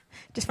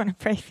Just want to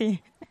pray for you.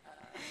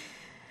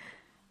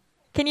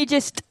 Can you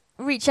just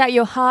reach out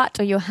your heart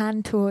or your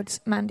hand towards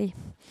Mandy?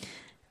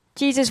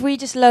 Jesus, we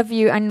just love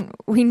you, and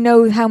we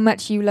know how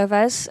much you love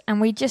us,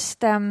 and we just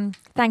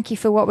thank you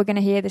for what we're going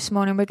to hear this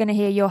morning. We're going to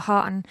hear your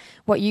heart and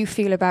what you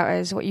feel about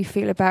us, what you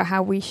feel about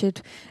how we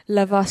should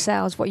love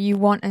ourselves, what you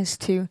want us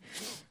to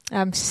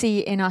see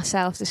in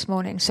ourselves this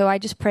morning. So I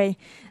just pray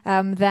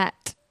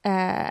that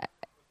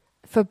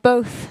for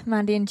both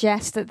Mandy and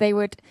Jess, that they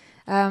would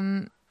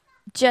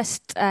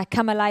just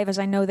come alive, as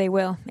I know they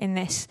will in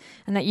this,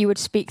 and that you would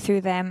speak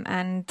through them,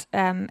 and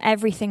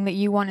everything that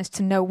you want us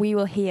to know, we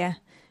will hear.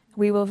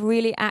 We will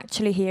really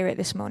actually hear it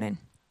this morning.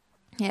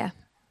 Yeah.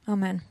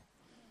 Amen.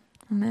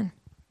 Amen.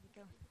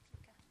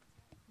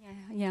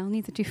 Yeah, I'll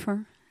need the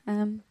doofer.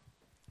 Okay.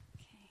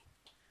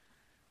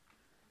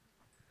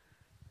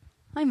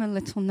 I'm a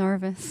little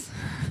nervous.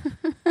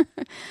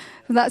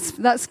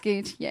 That's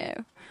good, yeah.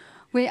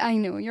 Wait, I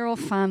know, you're all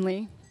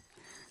family.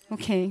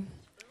 Okay.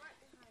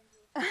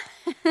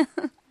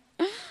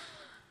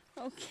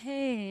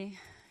 Okay.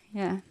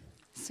 Yeah.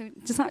 So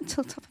does that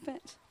tilt up a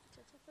bit?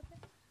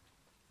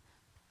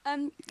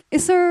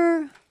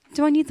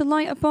 Do I need the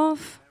light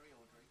above?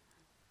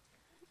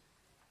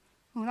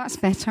 Oh, that's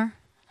better.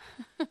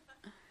 Can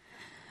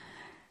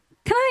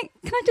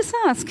I just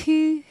ask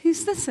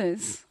whose this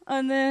is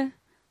on the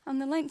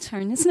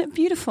lantern? Isn't it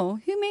beautiful?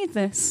 Who made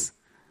this?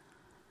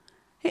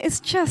 It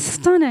is just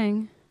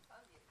stunning.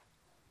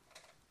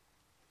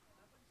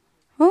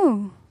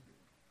 Oh,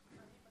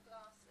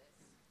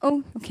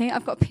 okay.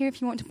 I've got a pair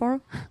if you want to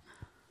borrow.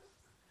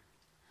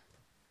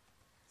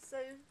 So,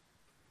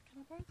 can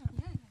I borrow that?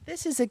 Yeah.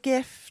 This is a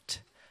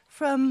gift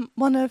from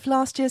one of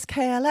last year's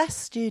KLS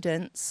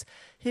students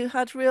who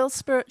had real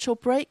spiritual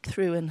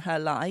breakthrough in her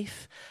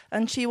life,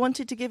 and she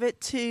wanted to give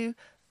it to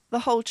the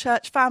whole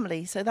church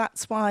family, so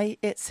that's why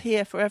it's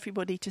here for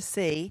everybody to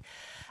see.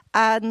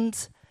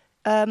 And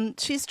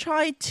she's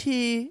tried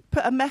to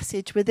put a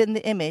message within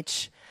the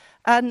image,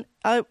 and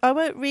I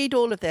won't read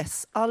all of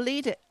this. I'll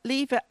leave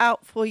it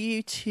out for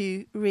you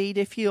to read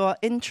if you are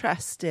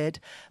interested,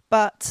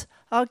 but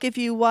I'll give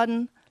you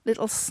one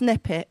little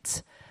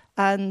snippet.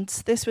 And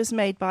this was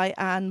made by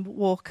Anne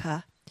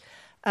Walker.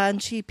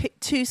 And she picked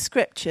two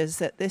scriptures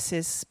that this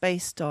is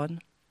based on.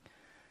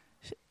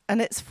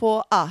 And it's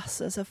for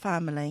us as a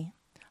family.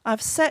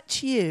 I've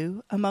set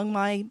you among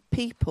my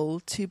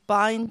people to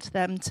bind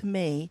them to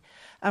me,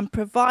 and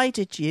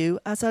provided you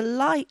as a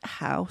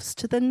lighthouse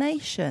to the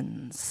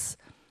nations.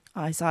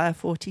 Isaiah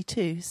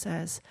 42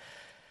 says,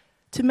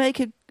 to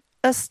make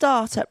a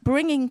start at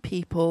bringing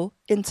people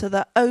into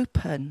the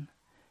open,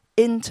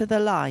 into the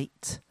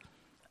light,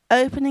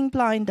 opening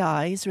blind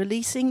eyes,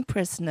 releasing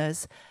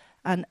prisoners,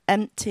 and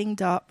emptying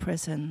dark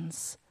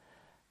prisons.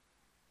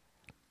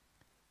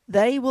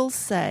 They will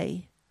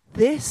say,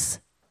 this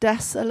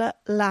desolate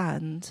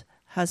land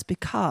has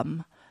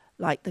become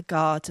like the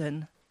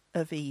Garden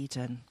of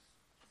Eden.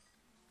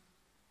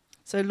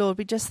 So, Lord,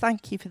 we just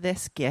thank you for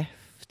this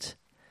gift,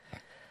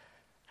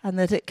 and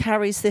that it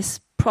carries this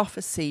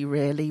prophecy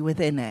really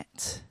within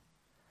it,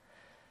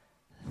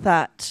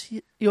 that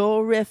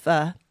your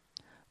river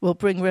will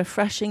bring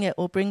refreshing, it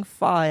will bring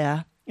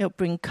fire, it will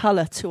bring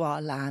colour to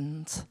our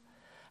land.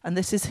 And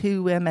this is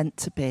who we're meant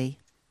to be.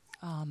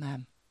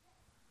 Amen.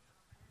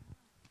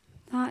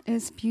 That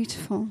is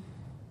beautiful.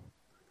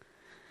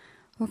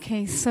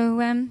 Okay, so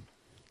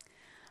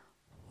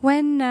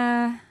when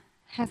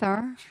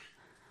Heather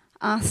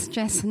asked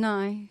Jess and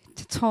I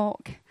to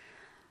talk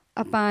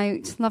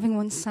about loving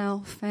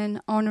oneself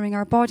and honouring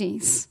our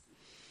bodies,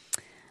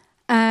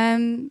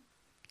 that's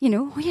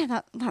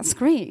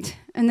great.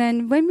 And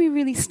then when we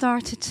really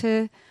started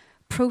to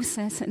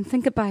process it and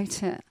think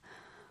about it,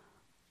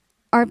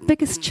 our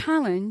biggest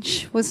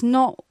challenge was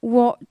not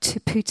what to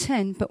put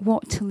in, but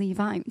what to leave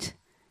out.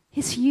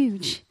 It's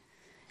huge.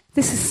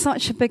 This is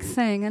such a big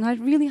thing, and I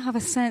really have a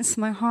sense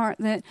in my heart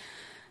that,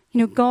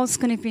 God's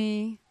going to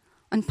be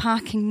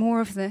unpacking more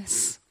of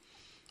this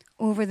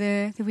over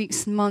the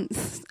weeks and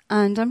months,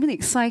 and I'm really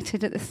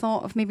excited at the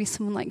thought of maybe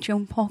someone like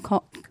Joan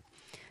Pocock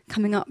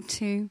coming up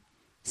to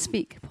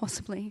speak,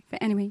 possibly.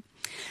 But anyway,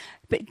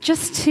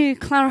 just to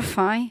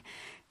clarify,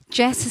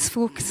 Jess is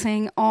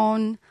focusing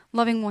on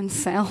loving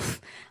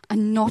oneself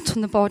and not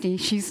on the body.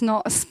 She's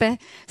not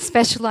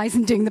specialised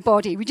in doing the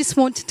body. We just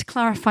wanted to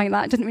clarify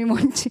that, didn't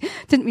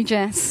we,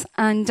 Jess?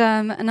 And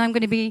I'm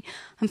going to be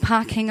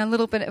unpacking a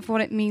little bit of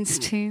what it means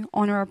to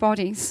honour our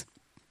bodies.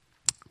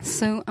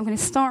 So I'm going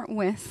to start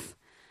with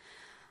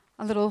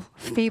a little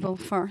fable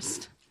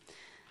first.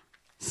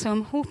 So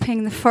I'm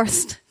hoping the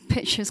first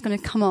picture is going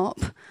to come up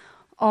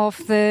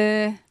of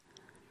the...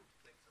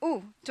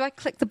 Oh, do I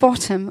click the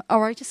bottom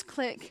or I just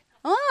click...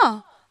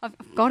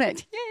 I've got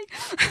it.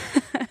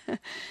 Yay!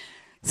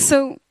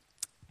 So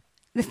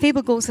the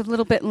fable goes a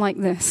little bit like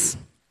this.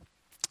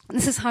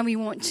 This is how we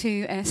want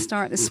to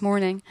start this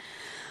morning.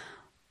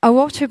 A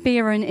water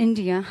bearer in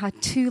India had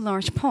two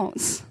large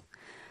pots.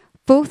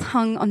 Both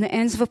hung on the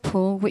ends of a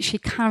pole which he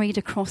carried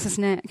across his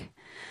neck.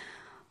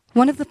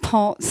 One of the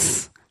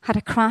pots had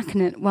a crack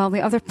in it while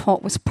the other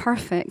pot was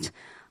perfect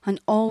and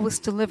always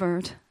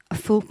delivered a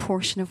full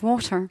portion of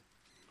water.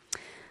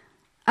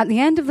 At the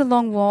end of the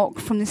long walk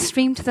from the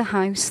stream to the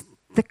house,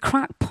 the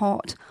cracked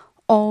pot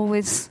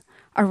always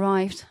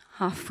arrived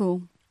half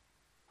full.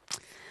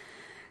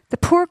 The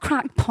poor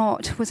cracked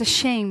pot was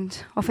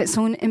ashamed of its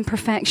own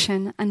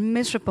imperfection and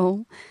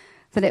miserable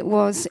that it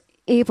was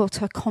able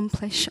to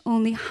accomplish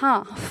only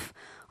half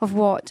of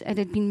what it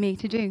had been made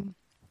to do.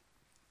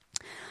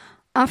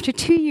 After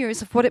 2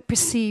 years of what it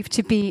perceived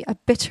to be a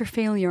bitter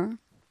failure,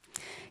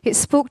 it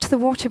spoke to the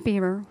water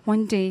bearer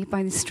one day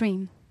by the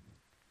stream.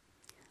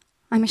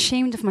 I'm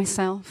ashamed of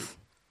myself,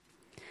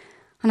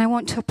 and I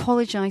want to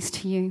apologize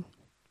to you.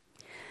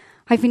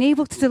 I've been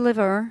able to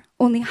deliver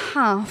only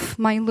half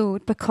my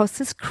load because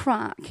this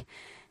crack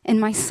in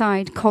my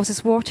side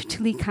causes water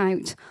to leak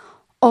out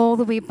all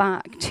the way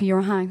back to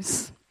your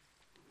house.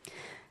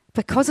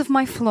 Because of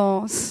my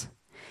flaws,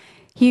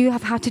 you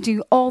have had to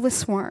do all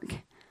this work,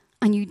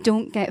 and you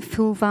don't get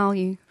full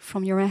value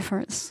from your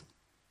efforts.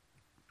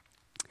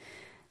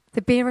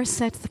 The bearer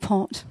said to the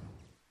pot,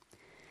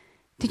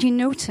 did you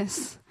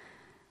notice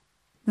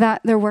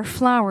that there were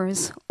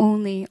flowers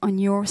only on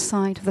your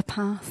side of the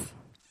path,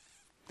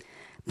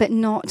 but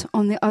not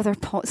on the other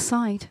pot's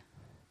side?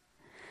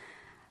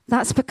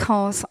 That's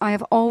because I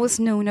have always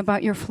known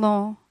about your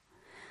flaw,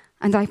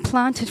 and I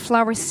planted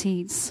flower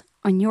seeds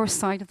on your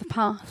side of the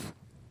path.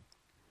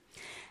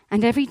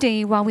 And every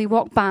day while we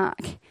walk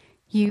back,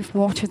 you've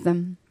watered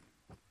them.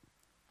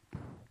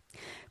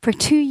 For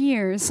 2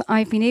 years,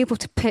 I've been able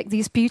to pick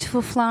these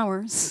beautiful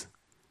flowers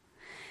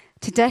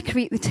to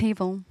decorate the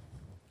table.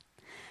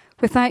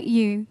 Without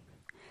you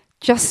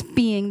just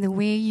being the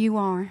way you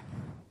are,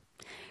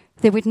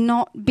 there would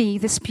not be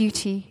this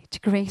beauty to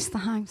grace the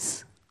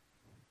house.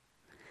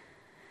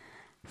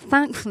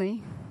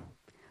 Thankfully,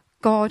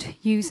 God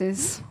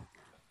uses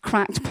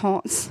cracked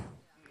pots.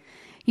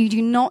 You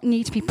do not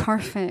need to be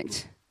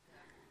perfect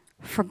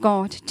for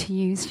God to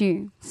use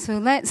you. So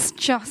let's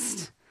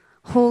just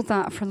hold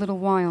that for a little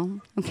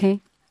while,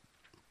 okay?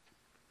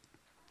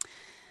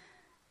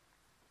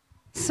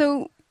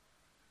 So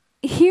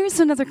here's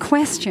another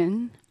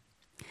question.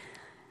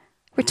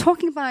 We're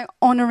talking about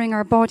honoring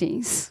our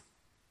bodies.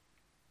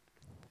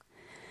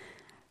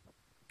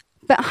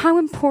 But how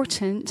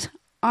important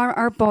are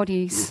our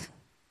bodies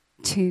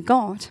to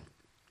God?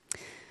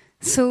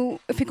 So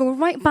if we go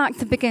right back to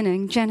the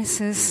beginning,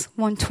 Genesis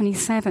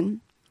 1:27.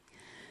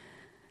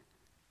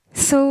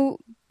 So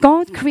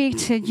God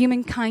created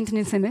humankind in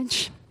his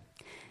image.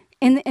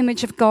 In the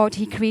image of God,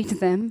 he created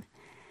them.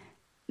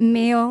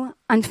 Male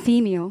and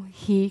female,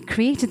 he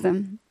created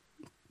them.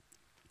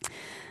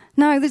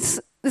 Now, there's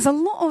a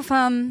lot of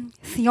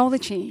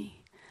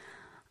theology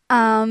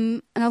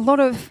and a lot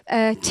of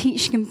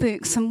teaching in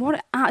books on what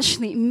it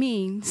actually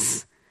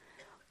means,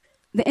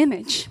 the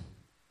image.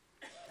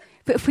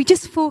 But if we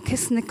just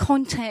focus in the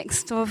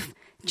context of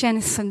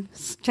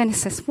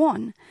Genesis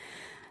 1,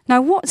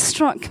 now what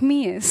struck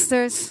me is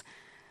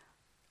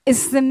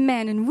the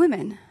men and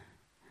women.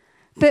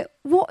 But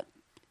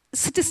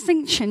what's the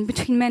distinction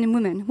between men and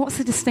women? What's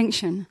the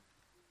distinction?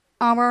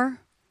 Our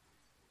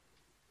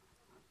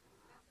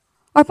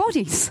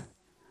bodies.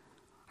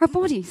 Our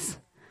bodies.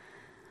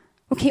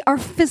 Okay, our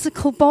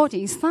physical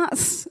bodies.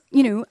 That's,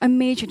 a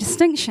major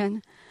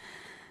distinction.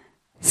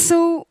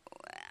 So,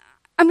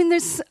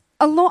 there's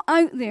a lot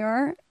out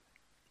there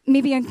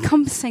maybe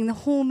encompassing the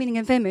whole meaning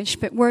of image,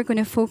 but we're going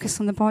to focus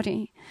on the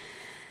body.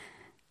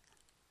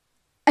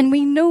 And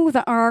we know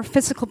that our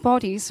physical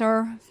bodies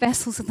are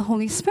vessels of the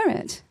Holy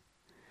Spirit.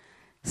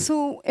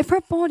 So if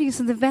our bodies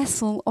are the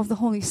vessel of the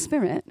Holy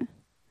Spirit,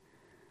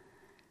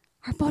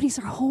 our bodies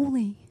are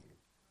holy.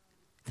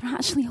 They're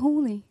actually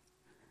holy.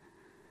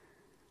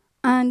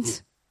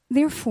 And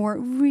therefore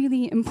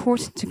really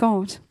important to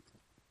God.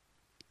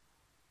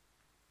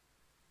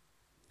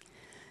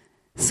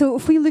 So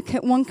if we look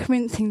at 1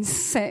 Corinthians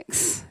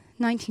 6,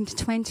 19 to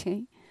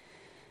 20,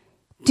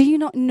 do you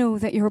not know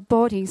that your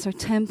bodies are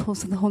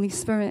temples of the Holy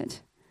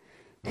Spirit,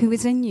 who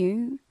is in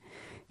you,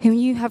 whom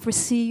you have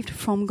received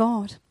from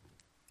God?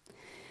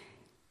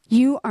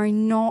 You are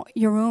not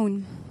your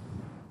own.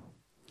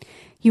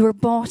 You were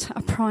bought at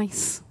a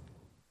price.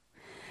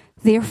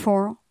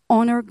 Therefore,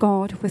 honor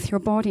God with your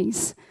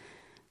bodies.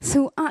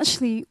 So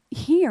actually,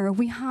 here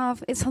we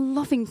have, it's a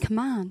loving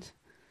command.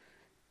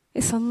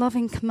 It's a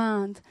loving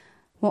command,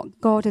 what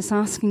God is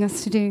asking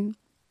us to do.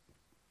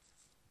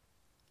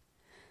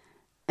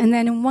 And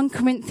then in 1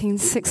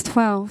 Corinthians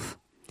 6:12,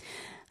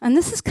 and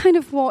this is kind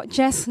of what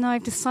Jess and I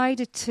have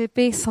decided to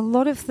base a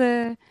lot of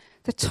the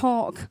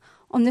talk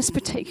on this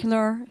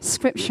particular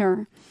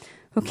scripture,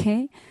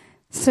 okay?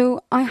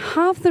 So I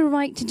have the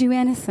right to do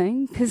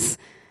anything because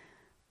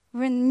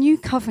we're in the new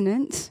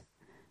covenant.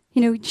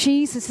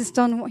 Jesus has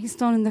done what he's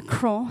done on the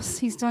cross.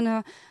 He's done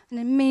an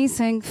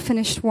amazing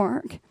finished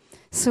work.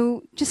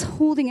 So just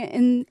holding it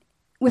in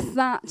with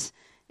that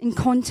in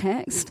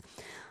context,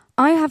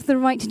 I have the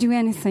right to do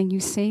anything,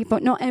 you see,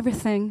 but not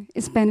everything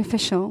is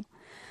beneficial.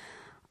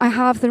 I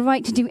have the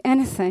right to do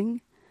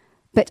anything,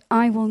 but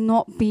I will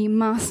not be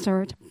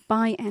mastered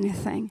by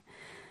anything.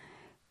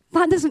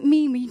 that doesn't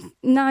mean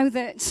now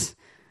that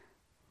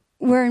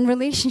we're in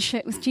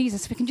relationship with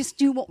Jesus, we can just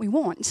do what we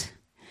want.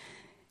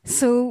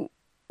 So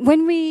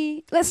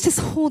let's just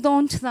hold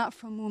on to that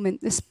for a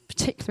moment, this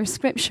particular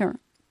scripture.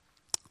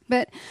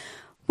 But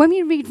when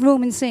we read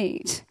Romans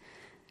 8,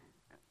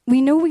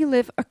 we know we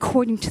live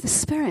according to the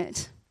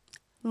Spirit,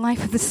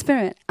 life of the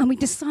Spirit, and we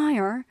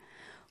desire,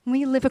 when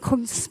we live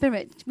according to the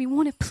Spirit, we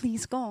want to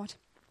please God.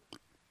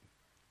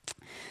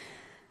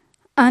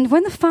 And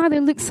when the Father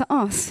looks at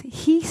us,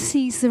 he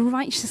sees the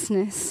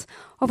righteousness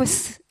of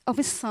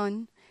his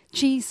Son,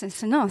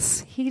 Jesus, in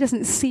us. He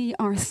doesn't see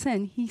our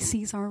sin, he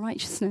sees our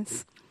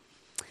righteousness.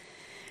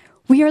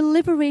 We are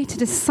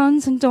liberated as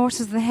sons and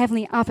daughters of the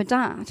heavenly Abba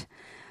Dad,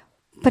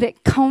 but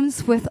it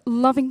comes with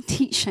loving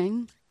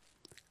teaching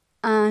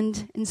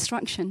and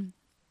instruction.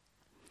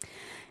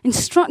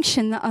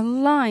 Instruction that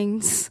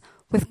aligns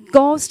with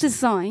God's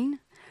design,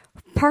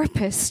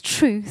 purpose,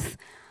 truth,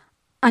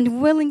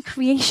 and will in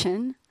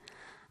creation,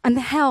 and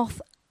the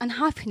health and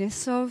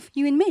happiness of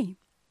you and me.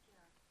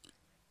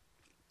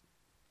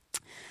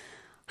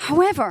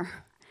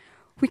 However,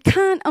 we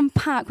can't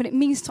unpack what it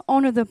means to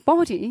honour the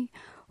body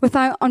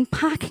without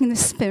unpacking the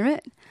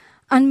spirit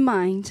and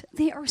mind.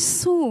 They are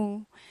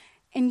so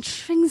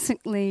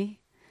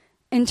intrinsically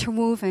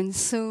interwoven.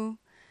 So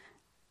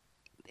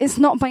it's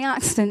not by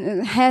accident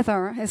that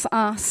Heather has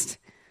asked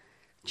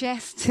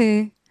Jess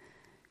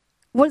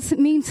what does it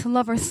mean to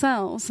love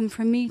ourselves, and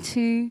for me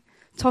to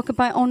talk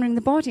about honouring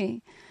the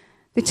body.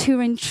 The two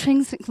are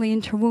intrinsically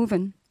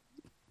interwoven.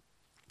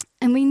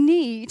 And we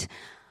need,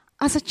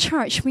 as a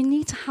church, we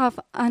need to have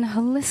an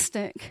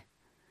holistic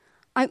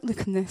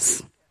outlook on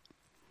this.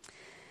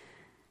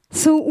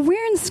 So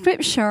where in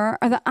Scripture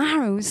are the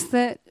arrows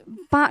that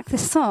back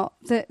this up,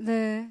 that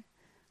the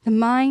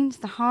mind,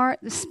 the heart,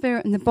 the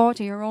spirit, and the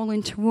body are all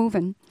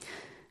interwoven?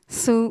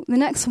 So the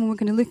next one we're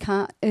going to look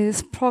at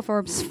is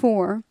Proverbs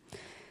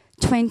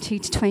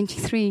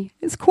 4:20-23.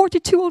 It's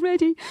 1:45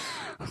 already.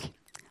 Okay.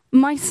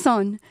 My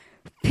son,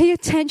 pay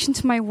attention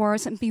to my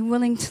words and be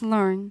willing to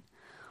learn.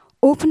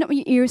 Open up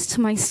your ears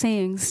to my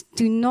sayings.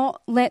 Do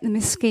not let them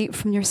escape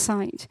from your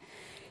sight.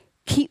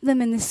 Keep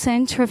them in the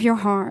center of your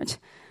heart,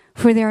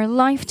 for they are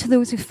life to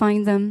those who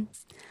find them,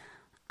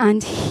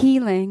 and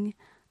healing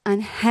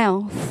and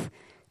health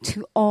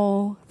to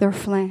all their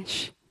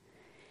flesh.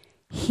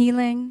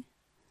 Healing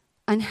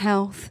and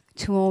health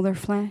to all their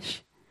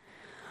flesh.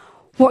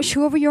 Watch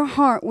over your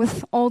heart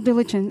with all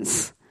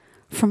diligence.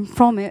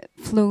 From it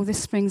flow the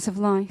springs of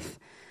life.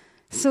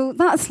 So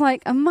that's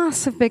like a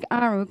massive big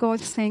arrow.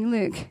 God's saying,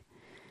 look,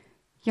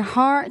 your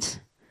heart,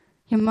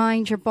 your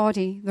mind, your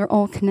body, they're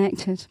all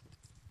connected.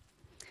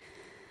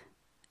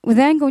 We're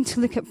then going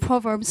to look at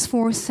Proverbs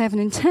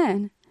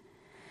 4:7-10.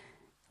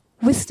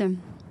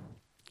 Wisdom.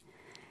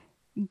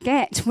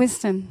 Get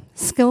wisdom,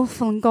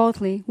 skillful and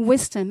godly.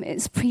 Wisdom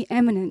is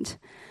preeminent.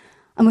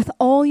 And with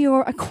all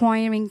your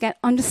acquiring, get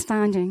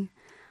understanding.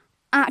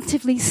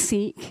 Actively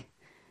seek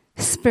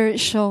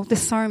spiritual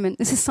discernment.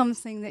 This is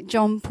something that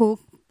John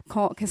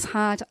Pocock has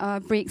had a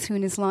breakthrough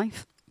in his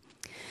life.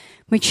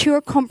 Mature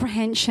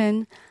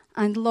comprehension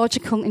and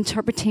logical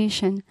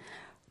interpretation.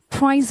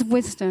 Prize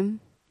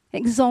wisdom.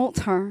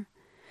 Exalt her.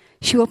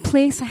 She will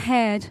place a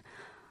head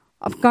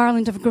of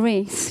garland of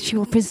grace. She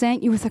will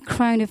present you with a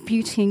crown of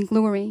beauty and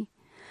glory.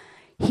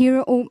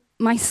 Hear, O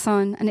my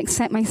son, and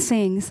accept my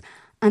sayings,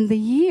 and the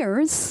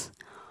years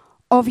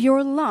of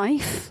your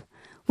life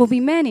will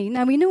be many.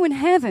 Now we know in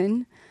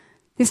heaven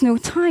there's no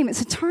time,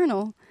 it's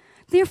eternal.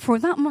 Therefore,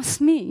 that must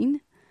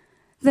mean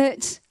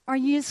that our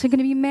years are going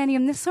to be many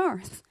on this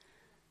earth.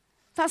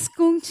 That's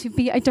going to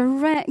be a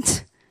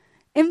direct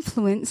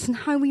influence in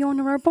how we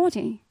honour our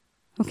body.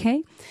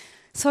 Okay?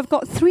 So I've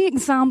got 3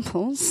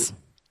 examples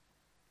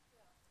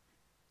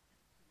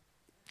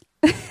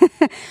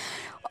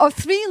of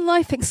 3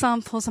 life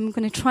examples I'm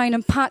going to try and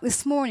unpack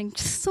this morning,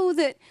 just so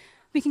that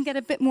we can get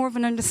a bit more of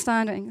an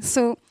understanding.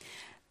 So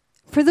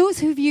for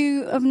those of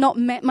you who have not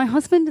met my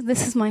husband,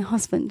 this is my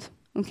husband,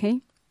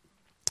 okay?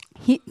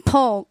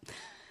 Paul.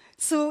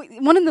 So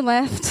one on the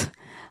left,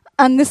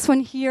 and this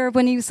one here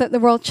when he was at the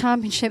World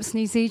Championships in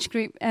his age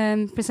group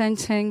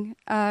representing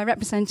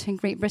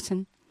Great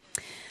Britain.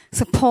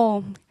 So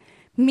Paul,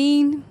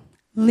 mean,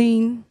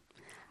 lean,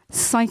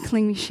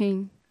 cycling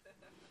machine.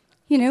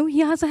 You know, he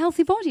has a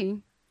healthy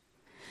body.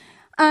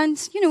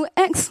 And, you know,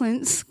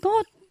 excellence,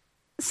 God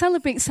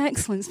celebrates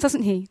excellence,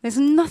 doesn't he? There's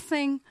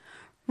nothing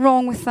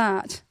wrong with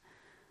that.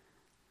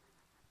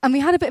 And we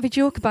had a bit of a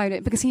joke about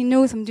it because he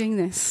knows I'm doing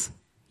this,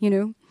 you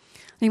know. And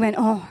he went,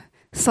 oh,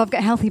 so I've got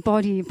a healthy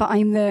body, but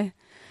I'm the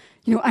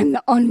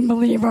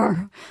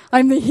unbeliever.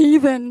 I'm the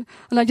heathen.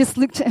 And I just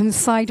looked at him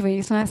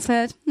sideways and I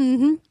said,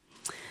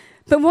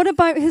 But what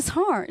about his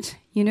heart,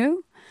 you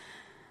know?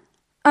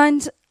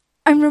 And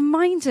I'm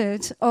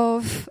reminded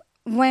of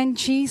when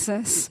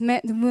Jesus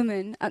met the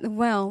woman at the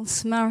well,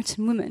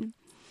 Samaritan woman.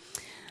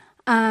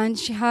 And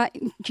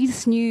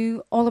Jesus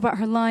knew all about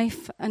her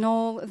life and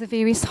all of the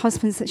various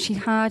husbands that she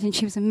had, and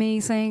she was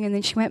amazing. And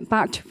then she went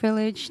back to her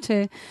village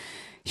to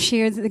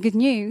share the good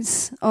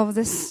news of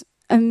this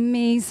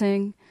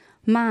amazing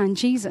man,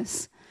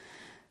 Jesus.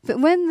 But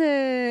when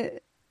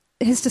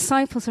his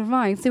disciples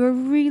arrived, they were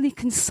really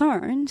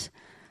concerned.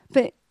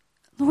 But,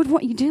 Lord,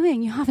 what are you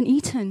doing? You haven't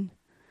eaten.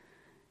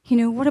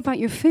 What about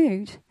your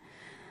food?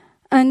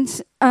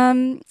 And,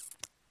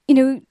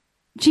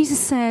 Jesus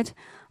said,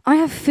 I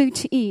have food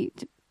to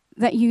eat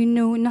that you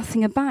know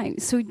nothing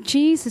about. So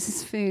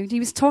Jesus' food, he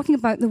was talking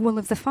about the will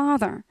of the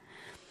Father.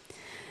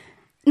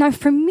 Now,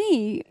 for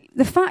me,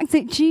 the fact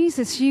that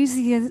Jesus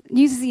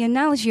uses the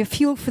analogy of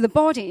fuel for the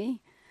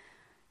body,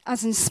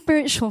 as in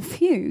spiritual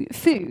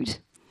food,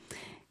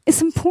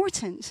 is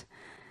important.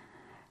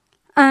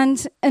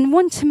 And in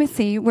 1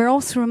 Timothy, we're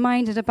also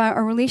reminded about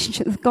our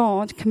relationship with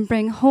God can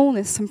bring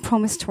wholeness and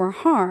promise to our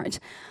heart,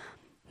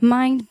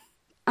 mind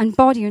and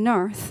body on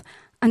earth,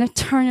 and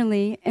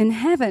eternally in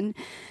heaven.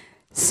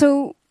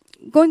 So,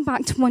 going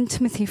back to 1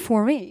 Timothy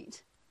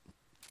 4:8,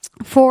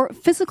 for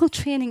physical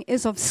training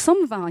is of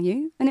some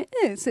value, and it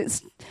is.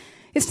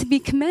 It's to be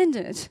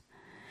commended.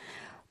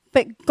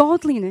 But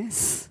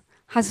godliness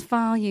has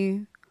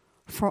value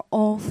for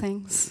all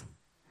things,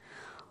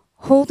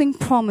 holding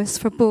promise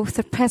for both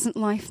the present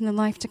life and the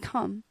life to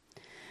come.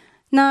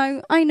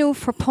 Now, I know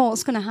for Paul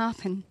it's going to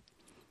happen.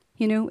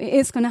 It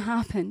is going to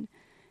happen.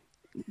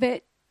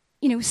 But,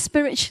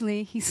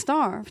 spiritually he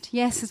starved.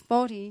 Yes, his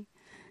body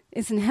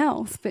is in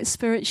health, but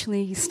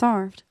spiritually he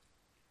starved.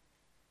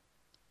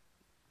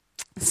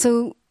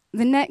 So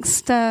the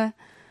next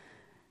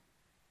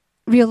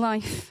real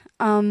life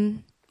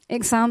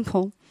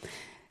example.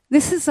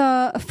 This is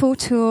a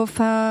photo of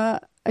a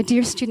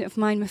dear student of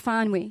mine,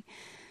 Mafanwi.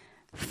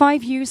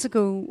 5 years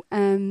ago,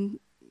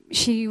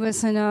 she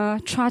was in a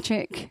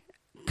tragic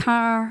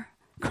car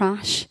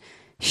crash.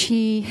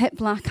 She hit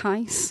black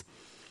ice,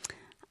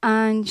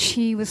 and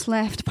she was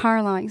left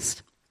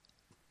paralyzed.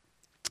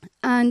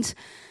 And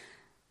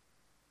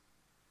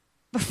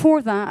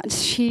before that,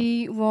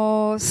 she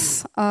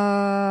was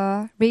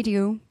a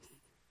radio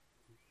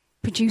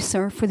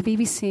producer for the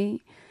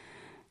BBC.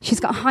 She's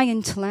got high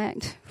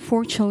intellect,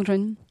 4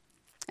 children,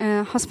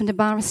 husband a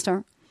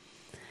barrister.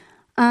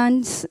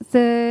 And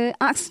the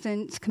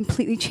accident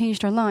completely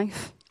changed her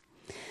life.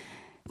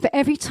 But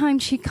every time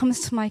she comes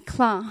to my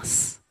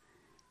class,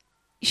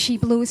 she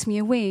blows me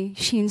away.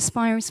 She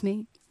inspires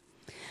me.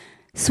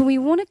 So we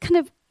want to kind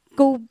of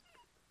go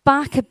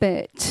back a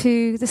bit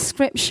to the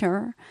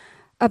scripture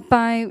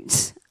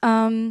about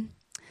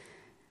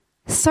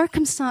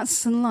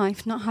circumstances in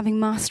life not having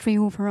mastery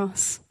over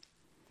us.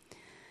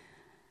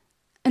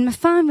 And my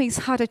family's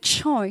had a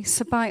choice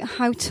about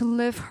how to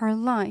live her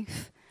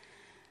life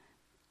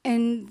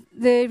in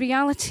the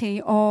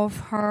reality of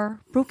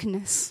her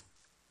brokenness.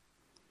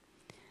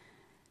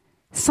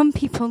 Some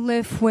people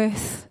live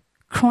with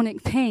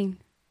chronic pain.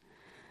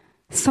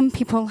 Some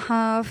people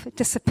have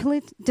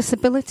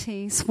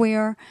disabilities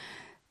where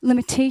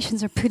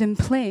limitations are put in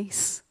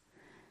place.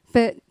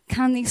 But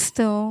can they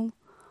still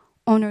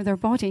honour their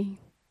body?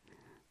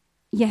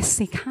 Yes,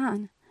 they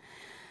can.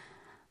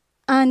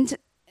 And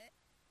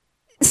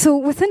so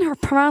within her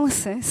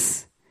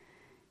paralysis,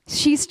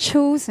 she's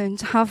chosen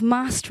to have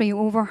mastery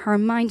over her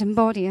mind and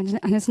body and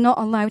has not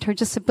allowed her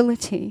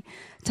disability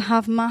to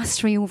have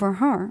mastery over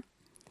her.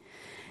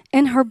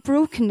 In her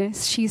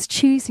brokenness, she's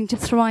choosing to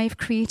thrive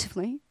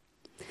creatively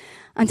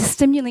and to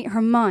stimulate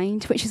her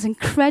mind, which is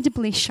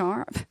incredibly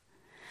sharp.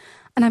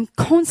 And I'm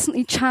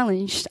constantly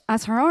challenged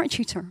as her art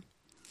tutor.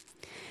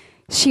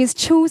 She has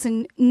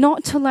chosen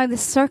not to allow the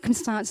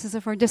circumstances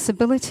of her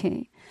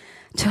disability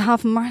to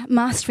have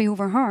mastery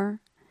over her.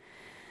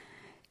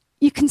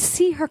 You can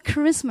see her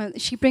charisma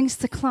that she brings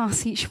to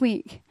class each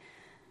week,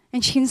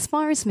 and she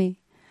inspires me.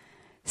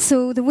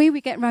 So the way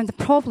we get around the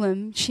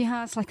problem, she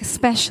has like a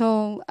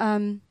special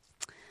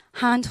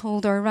hand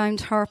holder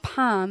around her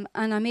palm,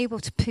 and I'm able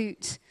to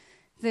put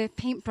the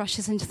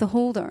paintbrushes into the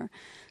holder.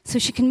 So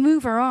she can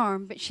move her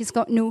arm, but she's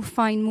got no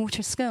fine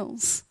motor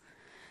skills.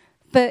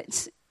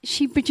 But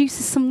she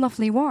produces some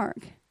lovely work.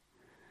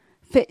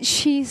 But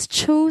she's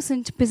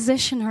chosen to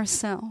position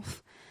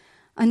herself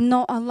and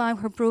not allow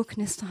her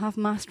brokenness to have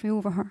mastery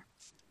over her.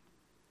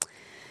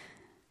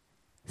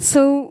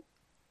 So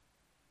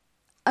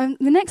the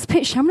next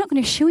picture, I'm not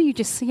going to show you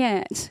just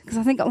yet, because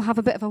I think it'll have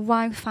a bit of a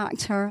wow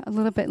factor a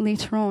little bit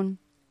later on.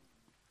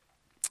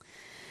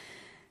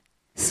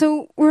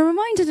 So we're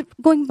reminded of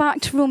going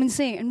back to Romans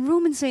 8, and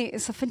Romans 8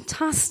 is a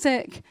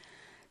fantastic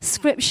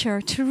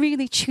scripture to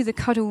really chew the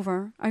cud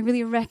over. I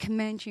really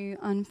recommend you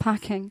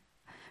unpacking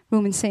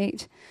Romans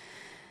 8.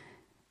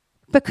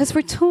 Because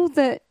we're told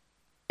that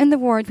in the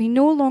Word we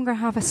no longer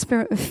have a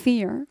spirit of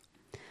fear,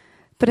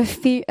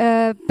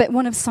 but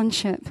one of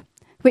sonship,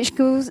 which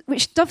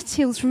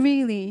dovetails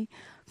really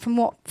from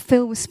what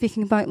Phil was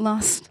speaking about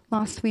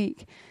last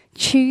week,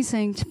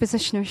 choosing to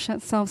position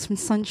ourselves from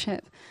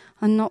sonship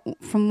and not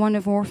from one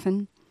of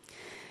orphan.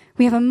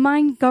 We have a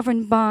mind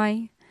governed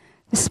by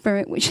the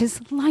Spirit, which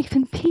is life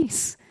and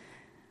peace.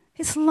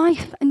 It's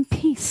life and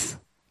peace.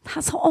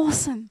 That's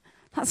awesome.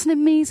 That's an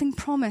amazing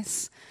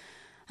promise.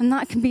 And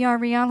that can be our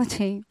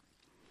reality.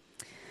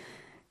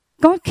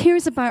 God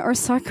cares about our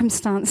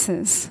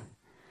circumstances.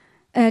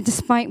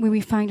 despite where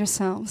we find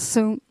ourselves.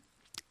 So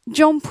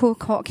John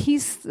Pocock,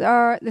 he's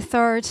the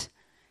third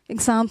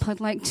example I'd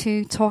like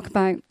to talk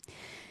about.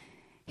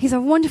 He's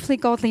a wonderfully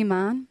godly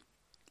man,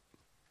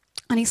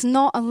 and he's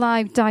not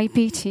allowed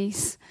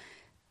diabetes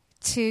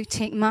to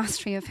take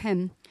mastery of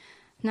him.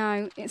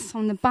 Now, it's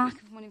on the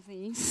back of one of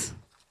these.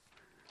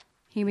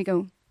 Here we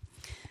go.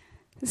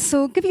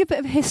 So, give you a bit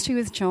of history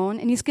with John,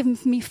 and he's given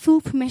me full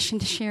permission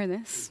to share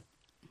this.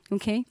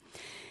 Okay?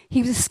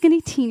 He was a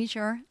skinny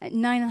teenager at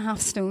 9.5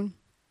 stone.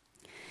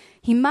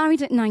 He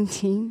married at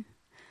 19,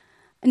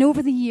 and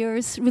over the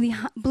years, really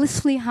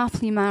blissfully,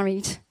 happily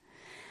married.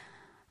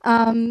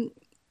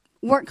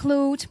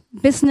 Workload,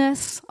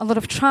 business, a lot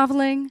of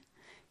traveling.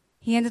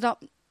 He ended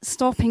up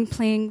stopping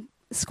playing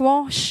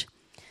squash,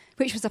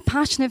 which was a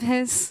passion of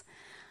his.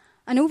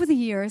 And over the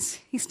years,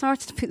 he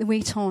started to put the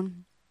weight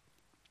on.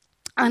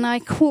 And I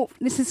quote,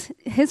 this is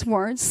his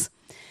words.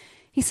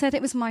 He said,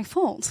 "It was my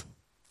fault.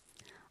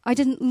 I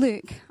didn't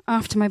look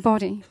after my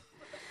body."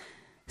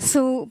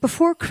 So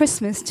before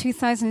Christmas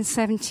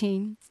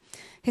 2017,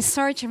 his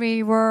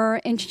surgery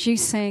were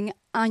introducing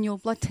annual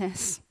blood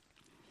tests.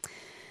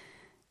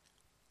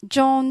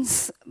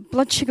 John's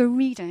blood sugar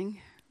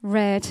reading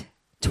read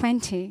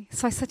 20.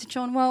 So I said to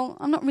John, well,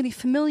 I'm not really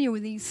familiar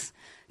with these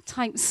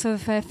types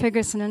of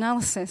figures and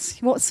analysis.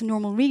 What's the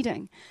normal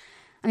reading?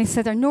 And he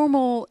said, our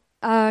normal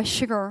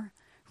sugar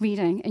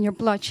reading in your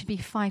blood should be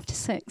 5 to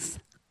 6.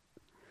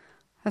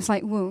 I was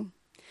like, whoa.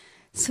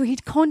 So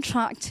he'd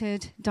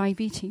contracted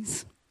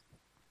diabetes.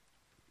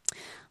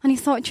 And he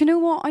thought, you know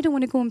what? I don't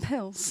want to go on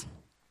pills.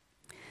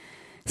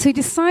 So he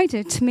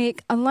decided to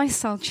make a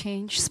lifestyle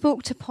change,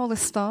 spoke to Paula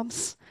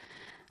Stubbs,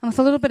 and with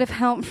a little bit of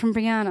help from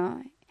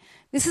Brianna.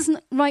 This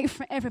isn't right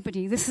for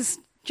everybody. This is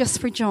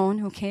just for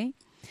John, okay?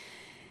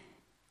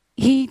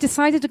 He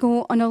decided to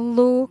go on a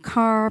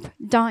low-carb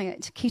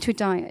diet, keto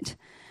diet.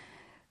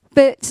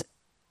 But,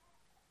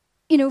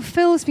 you know,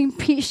 Phil's been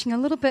preaching a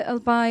little bit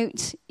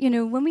about, you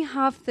know, when we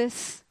have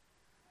these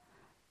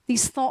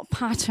thought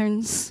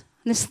patterns,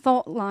 this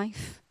thought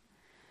life,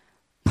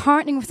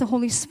 partnering with the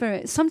Holy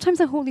Spirit, sometimes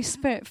the Holy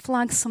Spirit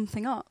flags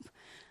something up.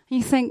 And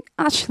you think,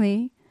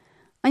 actually,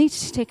 I need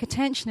to take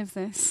attention of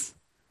this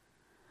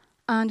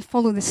and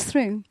follow this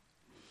through.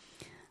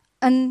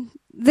 And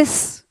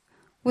this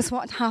was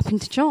what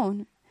happened to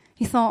John.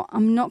 He thought,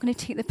 I'm not going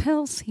to take the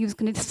pills. He was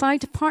going to decide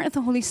to partner with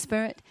the Holy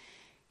Spirit.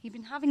 He'd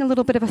been having a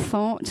little bit of a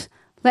thought.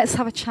 Let's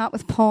have a chat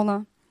with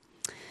Paula.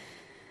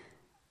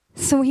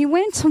 So he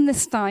went on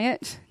this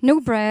diet, no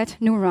bread,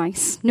 no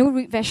rice, no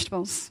root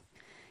vegetables.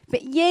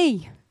 But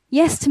yay,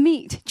 yes to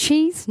meat,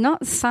 cheese,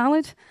 nuts,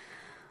 salad,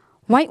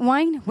 white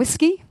wine,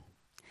 whiskey.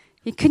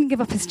 He couldn't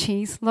give up his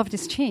cheese, loved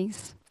his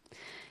cheese.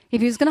 If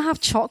he was going to have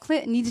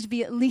chocolate, it needed to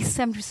be at least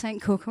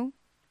 7% cocoa.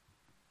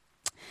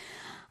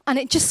 And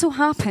it just so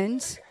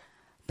happened,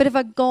 bit of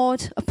a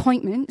God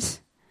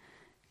appointment.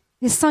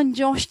 His son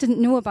Josh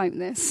didn't know about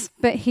this,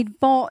 but he'd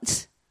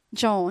bought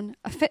John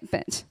a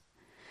Fitbit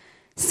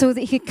so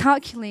that he could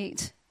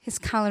calculate his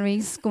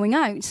calories going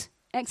out,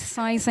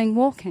 exercising,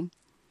 walking.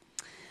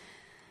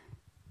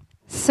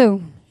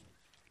 So,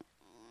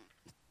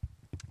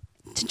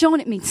 to John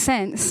it made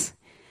sense.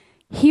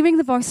 Hearing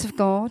the voice of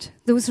God,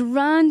 those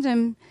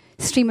random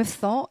stream of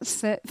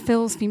thoughts that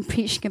Phil's been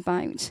preaching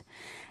about.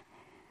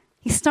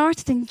 He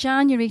started in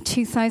January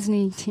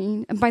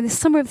 2018, and by the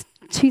summer of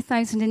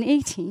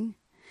 2018,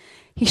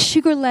 his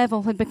sugar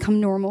level had become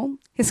normal,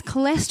 his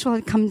cholesterol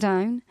had come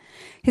down,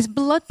 his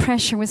blood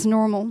pressure was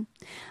normal,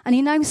 and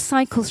he now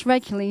cycles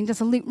regularly and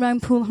does a loop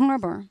round Poole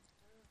Harbour.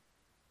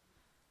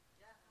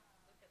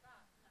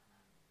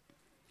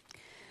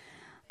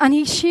 And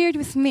he shared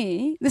with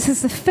me, this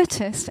is the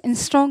fittest and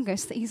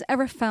strongest that he's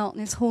ever felt in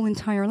his whole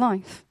entire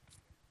life.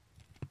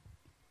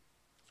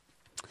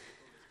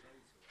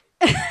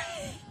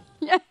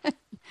 Yeah,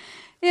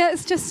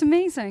 it's just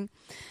amazing.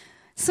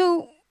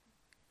 So,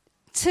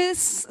 to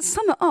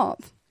sum it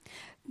up,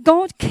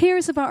 God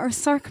cares about our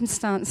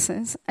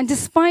circumstances, and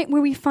despite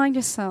where we find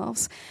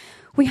ourselves,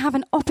 we have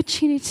an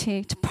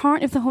opportunity to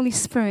partner with the Holy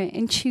Spirit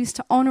and choose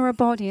to honor our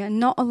body and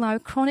not allow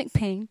chronic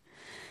pain,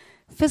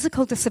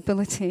 physical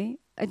disability,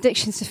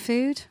 addictions to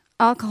food,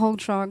 alcohol,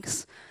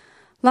 drugs,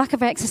 lack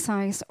of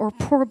exercise, or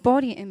poor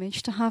body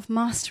image to have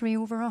mastery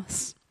over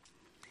us.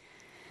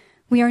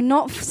 We are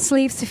not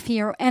slaves to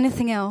fear or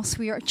anything else.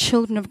 We are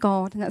children of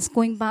God, and that's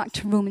going back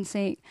to Romans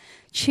 8,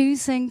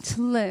 choosing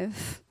to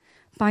live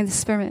by the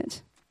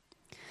Spirit.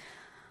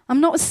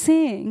 I'm not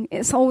saying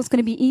it's always going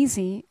to be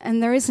easy,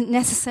 and there isn't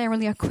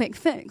necessarily a quick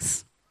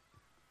fix.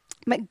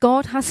 But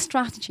God has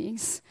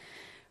strategies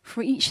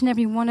for each and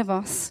every one of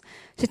us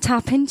to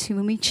tap into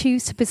when we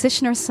choose to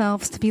position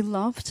ourselves to be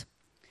loved,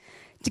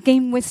 to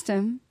gain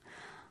wisdom,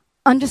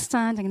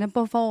 understanding, and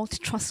above all, to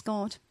trust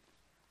God.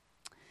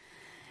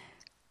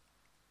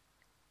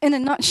 In a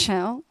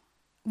nutshell,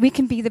 we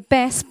can be the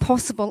best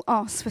possible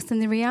us within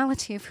the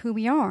reality of who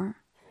we are.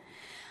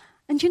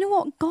 And you know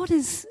what?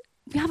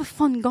 We have a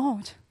fun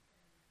God.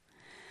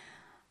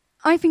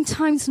 I've been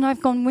times when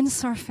I've gone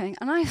windsurfing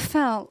and I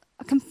felt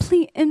a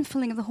complete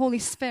infilling of the Holy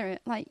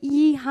Spirit, like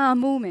yee-haw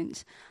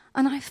moment.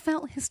 And I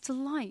felt his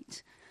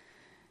delight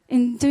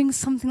in doing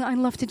something that I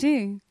love to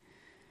do.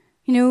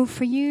 You know,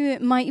 for you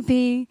it might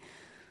be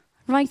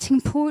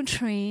writing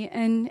poetry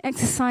and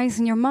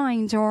exercising your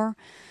mind, or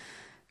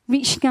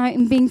reaching out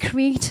and being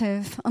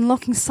creative,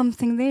 unlocking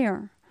something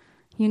there,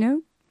 you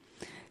know?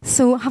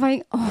 So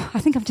I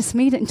think I've just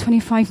made it in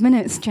 25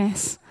 minutes,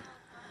 Jess.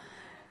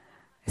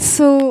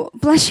 So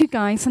bless you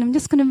guys, and I'm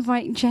just going to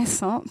invite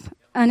Jess up,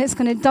 and it's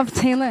going to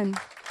dovetail in.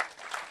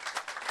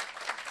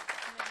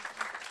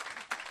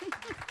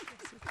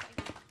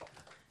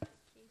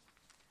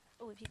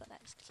 Oh, have you got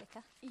that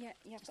clicker? Yeah,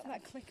 I've got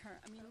that clicker.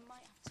 I mean, we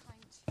might have time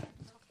to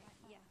talk about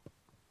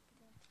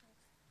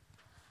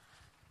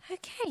that.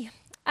 Okay.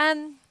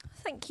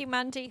 Thank you,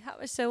 Mandy. That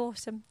was so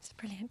awesome. It's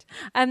brilliant.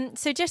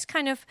 So just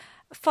kind of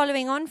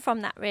following on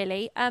from that,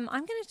 really, I'm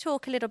going to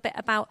talk a little bit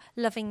about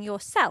loving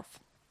yourself.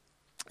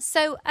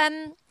 So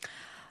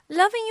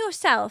loving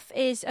yourself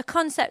is a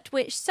concept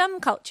which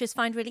some cultures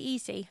find really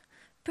easy.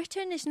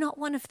 Britain is not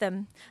one of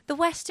them. The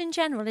West in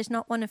general is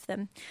not one of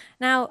them.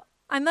 Now,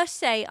 I must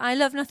say, I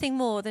love nothing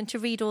more than to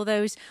read all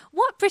those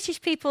 "what British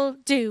people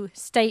do"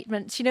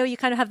 statements. You know, you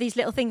kind of have these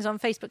little things on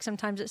Facebook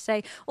sometimes that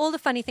say all the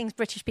funny things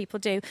British people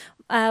do.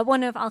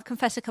 I'll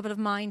confess a couple of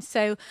mine.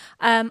 So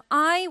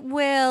I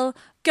will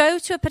go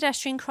to a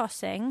pedestrian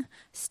crossing,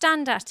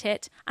 stand at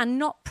it, and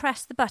not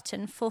press the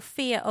button for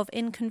fear of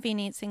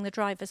inconveniencing the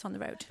drivers on the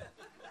road.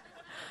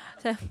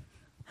 So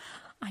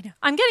I know.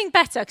 I'm getting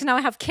better because now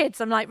I have kids.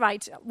 I'm like,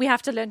 right, we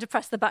have to learn to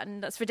press the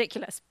button. That's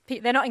ridiculous.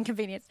 They're not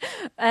inconvenienced.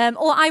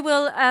 Or I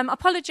will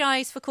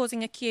apologise for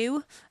causing a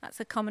queue. That's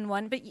a common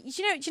one. But do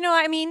you know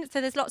what I mean? So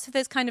there's lots of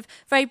those kind of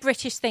very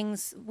British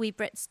things we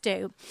Brits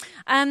do.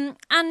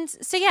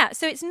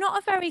 So it's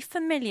not a very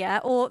familiar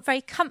or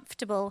very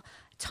comfortable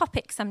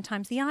topic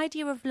sometimes, the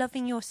idea of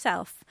loving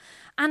yourself.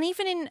 And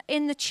even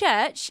in the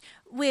church,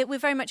 we're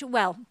very much,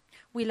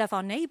 we love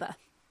our neighbour.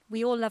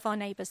 We all love our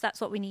neighbours.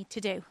 That's what we need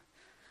to do.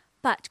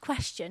 But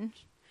question,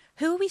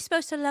 who are we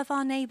supposed to love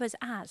our neighbours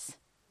as?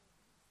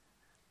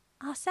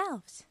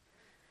 Ourselves.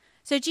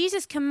 So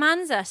Jesus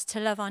commands us to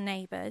love our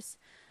neighbours,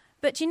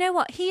 but you know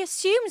what? He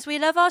assumes we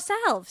love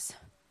ourselves.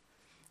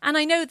 And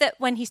I know that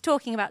when he's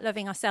talking about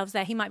loving ourselves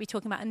there, he might be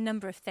talking about a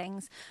number of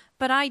things.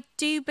 But I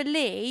do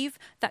believe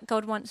that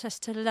God wants us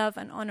to love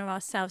and honour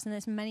ourselves, and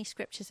there's many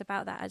scriptures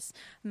about that, as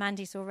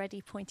Mandy's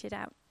already pointed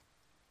out.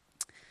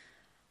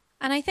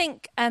 And I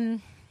think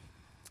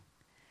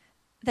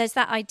there's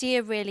that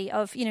idea really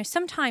of,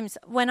 sometimes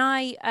when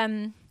I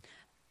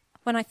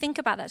think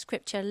about that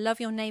scripture, love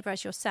your neighbour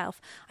as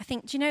yourself, I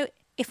think,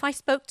 if I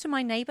spoke to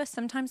my neighbour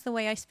sometimes the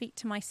way I speak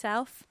to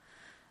myself,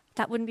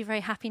 that wouldn't be a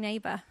very happy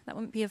neighbour. That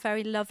wouldn't be a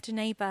very loved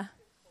neighbour.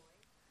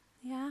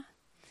 Yeah.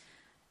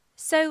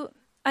 So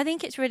I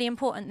think it's really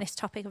important, this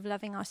topic of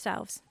loving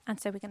ourselves. And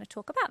so we're going to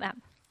talk about that.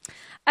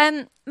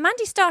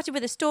 Mandy started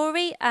with a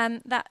story,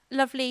 that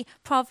lovely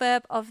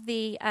proverb of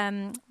the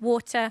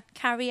water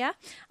carrier,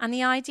 and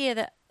the idea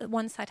that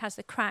one side has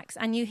the cracks,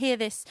 and you hear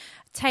this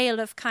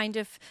tale of kind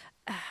of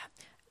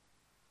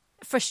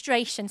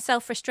frustration,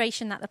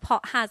 self-frustration that the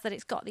pot has, that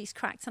it's got these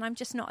cracks and I'm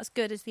just not as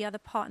good as the other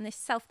pot, and this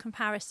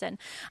self-comparison.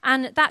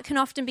 And that can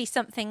often be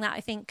something that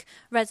I think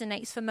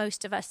resonates for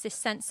most of us, this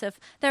sense of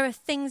there are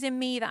things in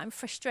me that I'm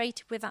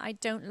frustrated with that I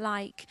don't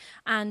like.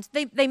 And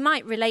they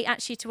might relate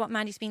actually to what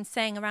Mandy's been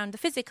saying around the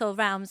physical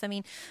realms. I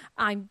mean,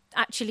 I'm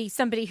actually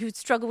somebody who's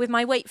struggled with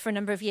my weight for a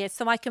number of years,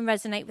 so I can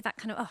resonate with that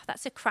kind of,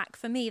 that's a crack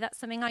for me. That's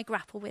something I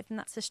grapple with, and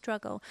that's a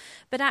struggle.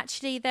 But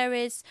actually there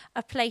is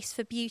a place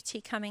for beauty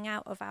coming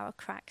out of our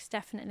cracks,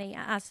 definitely,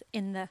 as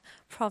in the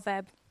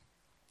proverb.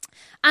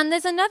 And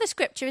there's another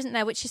scripture, isn't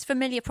there, which is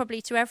familiar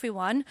probably to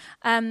everyone,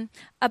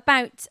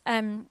 about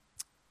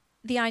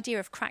the idea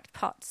of cracked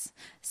pots.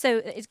 So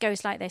it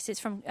goes like this. It's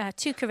from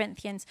 2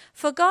 Corinthians.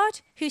 For God,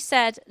 who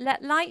said,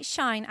 "Let light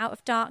shine out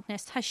of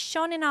darkness," has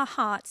shone in our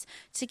hearts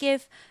to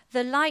give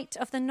the light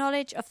of the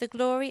knowledge of the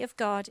glory of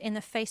God in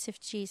the face of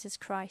Jesus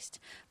Christ.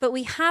 But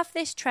we have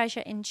this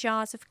treasure in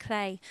jars of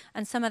clay,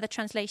 and some other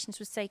translations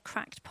would say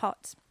cracked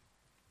pots,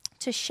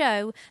 to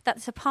show that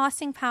the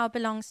surpassing power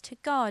belongs to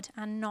God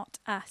and not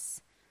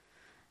us.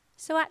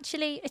 So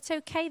actually, it's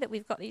okay that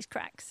we've got these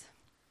cracks.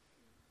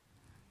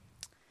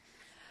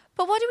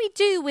 But what do we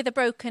do with a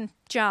broken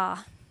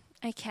jar?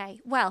 Okay,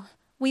 well,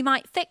 we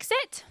might fix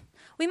it,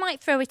 we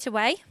might throw it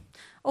away,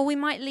 or we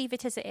might leave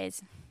it as it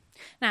is.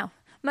 Now,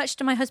 much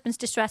to my husband's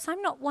distress,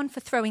 I'm not one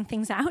for throwing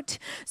things out,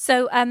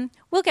 so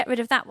we'll get rid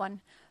of that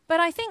one. But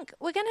I think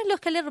we're going to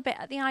look a little bit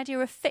at the idea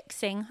of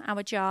fixing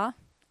our jar,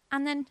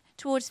 and then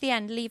towards the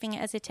end, leaving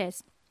it as it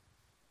is.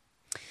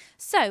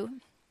 So,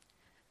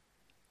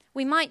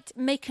 we might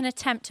make an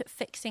attempt at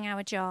fixing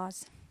our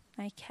jars.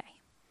 Okay.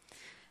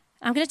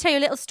 I'm going to tell you a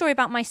little story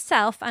about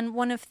myself and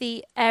one of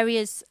the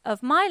areas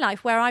of my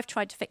life where I've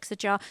tried to fix a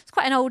jar. It's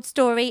quite an old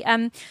story.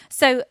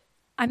 So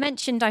I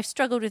mentioned I've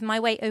struggled with my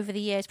weight over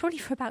the years, probably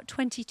for about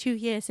 22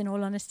 years in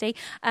all honesty.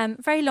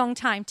 Very long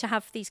time to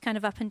have these kind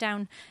of up and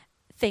down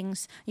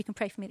things. You can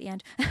pray for me at the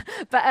end.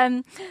 But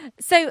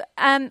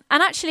and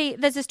actually,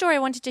 there's a story I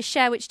wanted to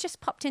share which just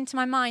popped into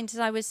my mind as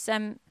I was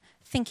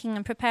thinking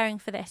and preparing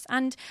for this.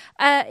 And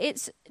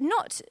it's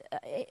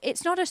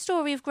not a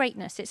story of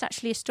greatness. It's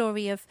actually a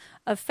story of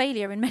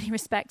failure in many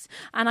respects.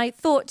 And I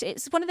thought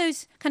it's one of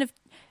those kind of,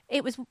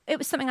 it was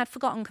something I'd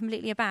forgotten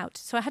completely about.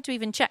 So I had to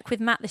even check with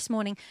Matt this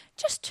morning,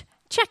 just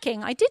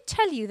checking. I did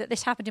tell you that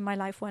this happened in my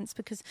life once,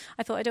 because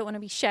I thought I don't want to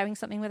be sharing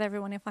something with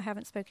everyone if I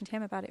haven't spoken to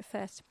him about it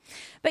first.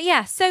 But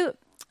yeah, so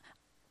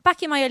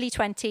back in my early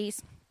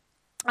 20s,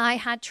 I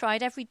had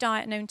tried every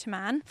diet known to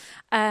man,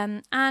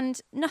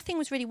 and nothing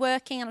was really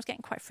working, and I was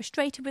getting quite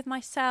frustrated with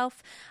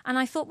myself. And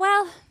I thought,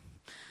 well,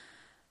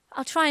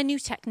 I'll try a new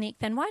technique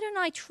then. Why don't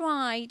I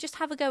just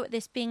have a go at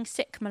this being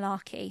sick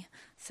malarkey?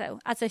 So,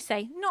 as I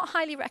say, not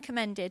highly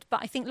recommended,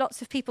 but I think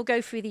lots of people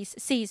go through these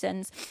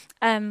seasons.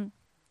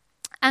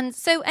 And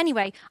so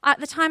anyway, at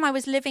the time I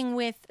was living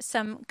with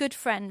some good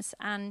friends,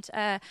 and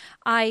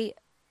I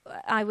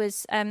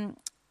was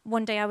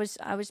one day I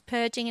was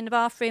purging in the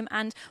bathroom,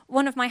 and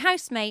one of my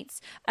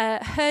housemates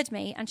heard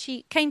me, and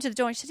she came to the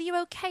door and she said, "Are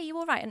you okay? Are you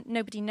all right?" And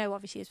nobody knew,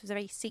 obviously, this was a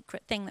very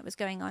secret thing that was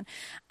going on.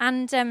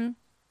 And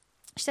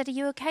she said, "Are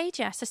you okay,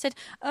 Jess?" I said,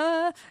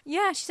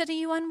 "Yeah." She said, "Are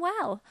you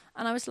unwell?"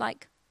 And I was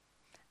like,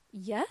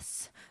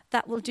 "Yes,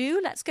 that will do.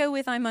 Let's go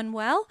with I'm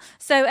unwell."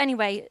 So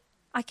anyway,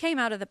 I came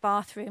out of the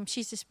bathroom.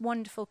 She's this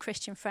wonderful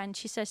Christian friend.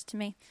 She says to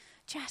me,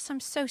 "Jess, I'm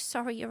so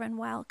sorry you're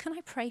unwell. Can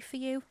I pray for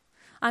you?"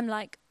 I'm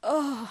like,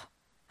 oh,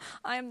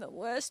 I am the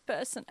worst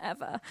person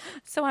ever.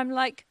 So I'm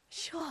like,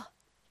 sure,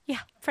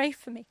 yeah, pray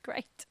for me.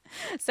 Great.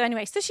 So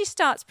anyway, so she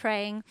starts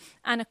praying.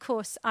 And of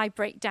course, I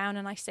break down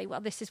and I say, well,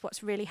 this is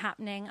what's really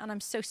happening. And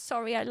I'm so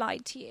sorry I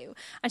lied to you.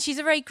 And she's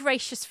a very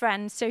gracious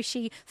friend. So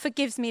she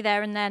forgives me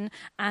there and then,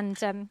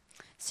 and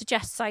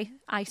suggests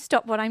I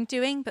stop what I'm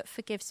doing, but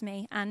forgives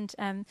me, and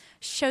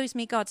shows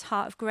me God's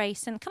heart of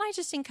grace. And can I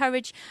just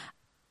encourage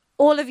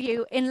all of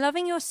you, in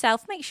loving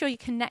yourself, make sure you're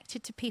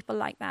connected to people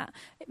like that.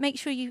 Make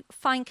sure you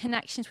find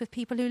connections with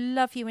people who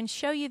love you and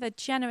show you the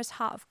generous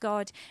heart of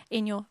God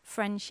in your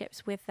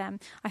friendships with them.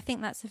 I think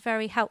that's a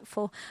very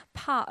helpful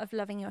part of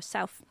loving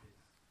yourself.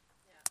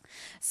 Yeah.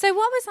 So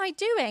what was I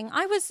doing?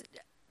 I was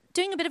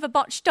doing a bit of a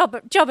botched job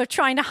of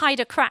trying to hide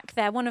a crack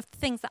there, one of the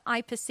things that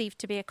I perceived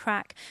to be a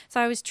crack.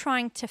 So I was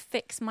trying to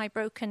fix my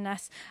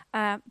brokenness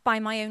by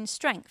my own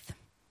strength.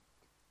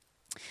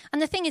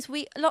 And the thing is,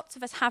 lots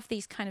of us have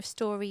these kind of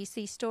stories,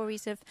 these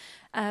stories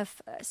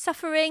of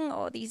suffering,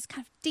 or these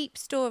kind of deep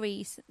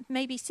stories,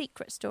 maybe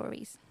secret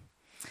stories.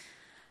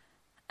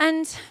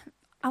 And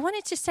I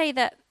wanted to say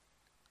that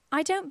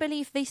I don't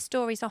believe these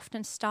stories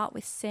often start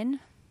with sin.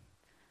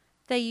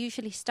 They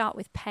usually start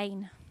with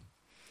pain.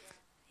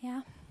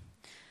 Yeah.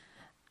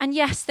 And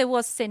yes, there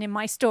was sin in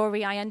my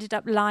story. I ended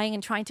up lying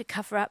and trying to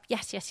cover up.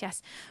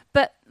 Yes.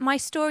 But my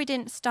story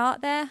didn't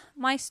start there.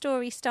 My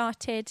story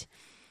started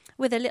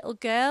with a little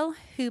girl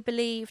who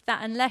believed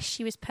that unless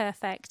she was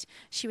perfect,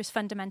 she was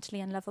fundamentally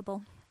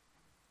unlovable.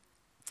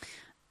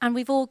 And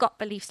we've all got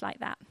beliefs like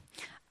that.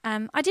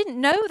 I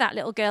didn't know that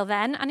little girl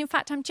then, and in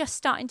fact, I'm just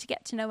starting to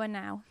get to know her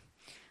now.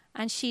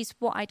 And she's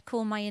what I'd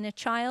call my inner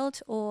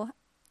child, or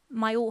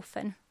my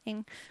orphan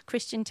in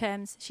Christian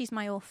terms. She's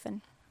my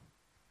orphan.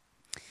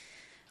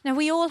 Now,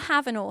 we all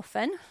have an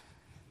orphan,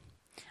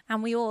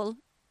 and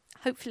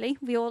hopefully,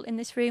 we all in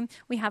this room,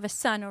 we have a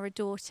son or a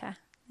daughter,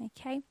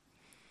 okay?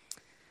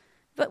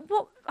 But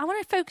I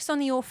want to focus on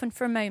the orphan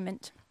for a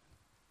moment.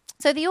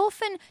 So the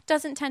orphan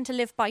doesn't tend to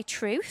live by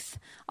truth.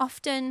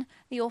 Often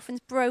the orphan's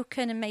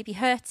broken and maybe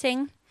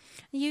hurting,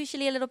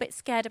 usually a little bit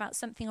scared about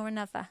something or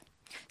another.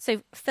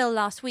 So Phil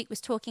last week was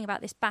talking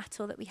about this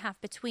battle that we have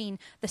between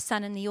the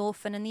son and the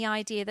orphan, and the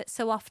idea that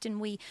so often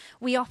we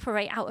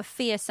operate out of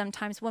fear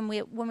sometimes when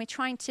we want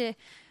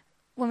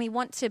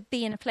to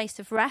be in a place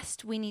of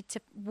rest. We need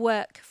to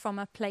work from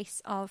a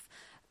place of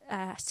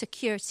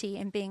security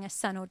in being a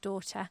son or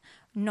daughter,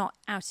 not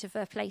out of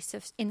a place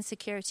of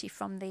insecurity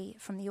from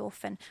the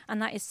orphan. And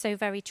that is so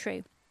very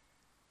true.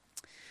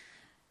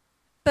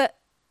 But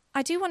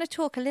I do want to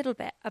talk a little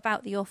bit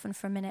about the orphan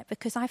for a minute,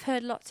 because I've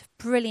heard lots of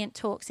brilliant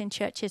talks in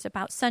churches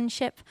about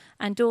sonship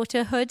and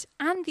daughterhood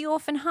and the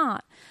orphan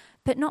heart,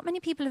 but not many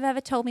people have ever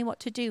told me what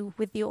to do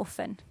with the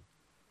orphan.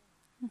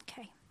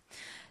 Okay.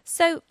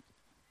 So,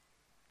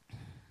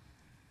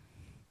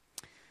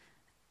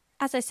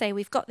 as I say,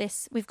 we've got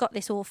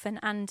this orphan,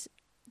 and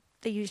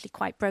they're usually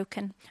quite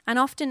broken. And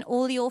often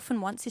all the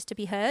orphan wants is to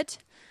be heard,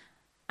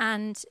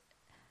 and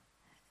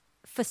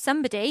for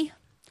somebody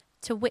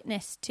to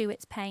witness to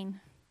its pain,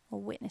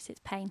 or witness its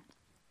pain.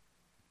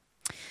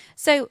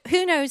 So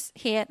who knows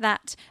here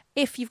that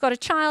if you've got a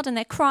child and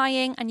they're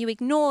crying and you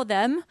ignore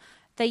them,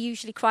 they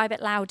usually cry a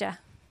bit louder.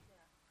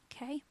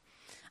 Okay?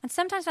 And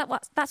sometimes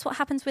that's what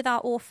happens with our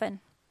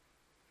orphan.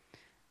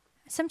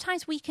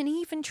 Sometimes we can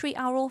even treat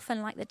our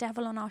orphan like the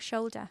devil on our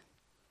shoulder.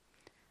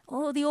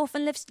 Oh, the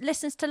orphan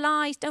listens to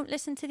lies. Don't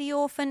listen to the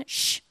orphan.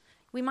 Shh.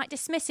 We might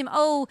dismiss him.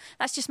 Oh,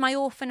 that's just my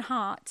orphan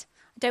heart.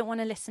 I don't want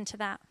to listen to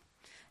that.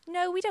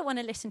 No, we don't want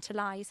to listen to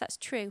lies. That's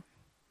true.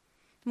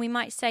 We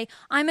might say,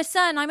 I'm a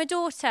son, I'm a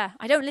daughter.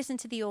 I don't listen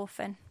to the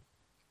orphan.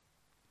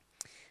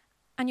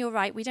 And you're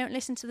right, we don't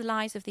listen to the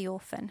lies of the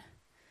orphan.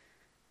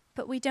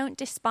 But we don't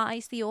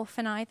despise the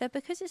orphan either,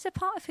 because it's a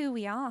part of who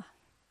we are.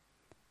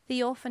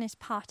 The orphan is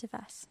part of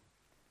us.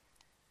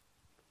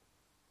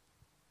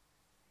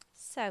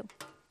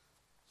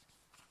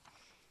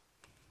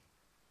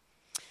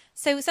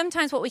 So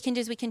sometimes what we can do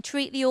is we can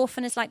treat the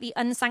orphan as like the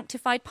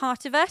unsanctified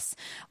part of us,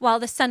 while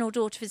the son or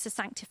daughter is the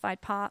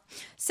sanctified part.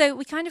 So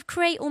we kind of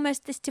create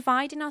almost this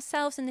divide in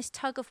ourselves and this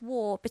tug of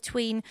war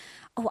between,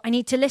 oh, I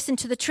need to listen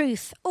to the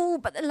truth. Oh,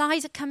 but the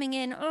lies are coming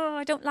in. Oh,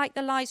 I don't like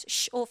the lies.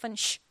 Shh, orphan,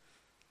 shh.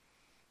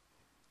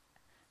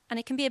 And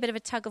it can be a bit of a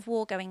tug of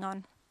war going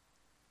on.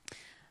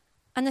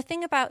 And the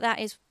thing about that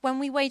is when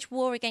we wage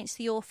war against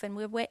the orphan,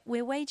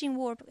 we're waging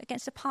war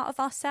against a part of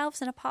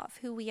ourselves and a part of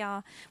who we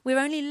are. We're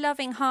only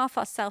loving half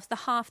ourselves, the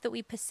half that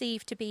we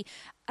perceive to be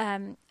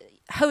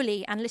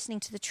holy and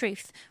listening to the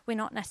truth. We're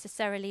not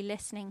necessarily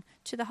listening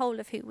to the whole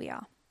of who we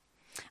are.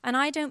 And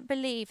I don't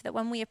believe that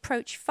when we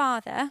approach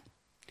Father,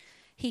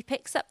 he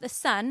picks up the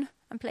son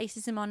and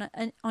places him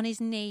on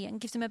his knee and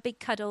gives him a big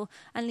cuddle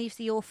and leaves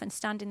the orphan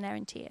standing there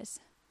in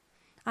tears.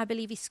 I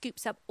believe he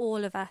scoops up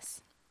all of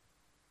us.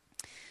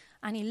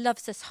 And he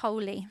loves us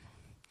wholly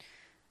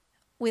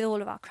with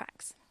all of our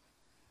cracks.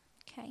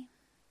 Okay.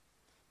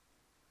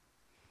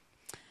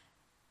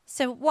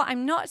 So what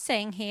I'm not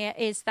saying here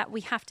is that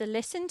we have to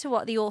listen to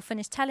what the orphan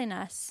is telling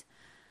us.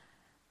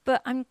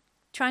 But I'm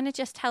trying to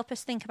just help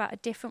us think about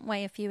a different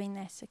way of viewing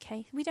this,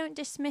 okay? We don't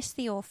dismiss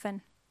the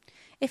orphan.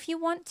 If you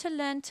want to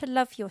learn to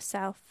love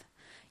yourself,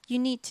 you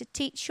need to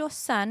teach your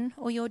son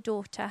or your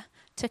daughter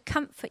to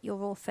comfort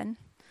your orphan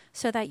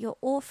so that your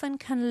orphan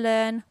can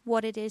learn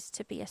what it is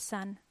to be a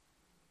son.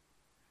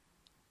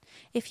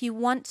 If you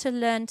want to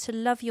learn to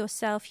love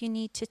yourself, you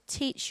need to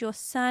teach your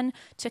son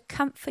to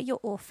comfort your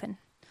orphan,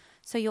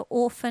 so your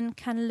orphan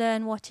can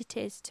learn what it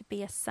is to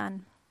be a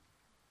son.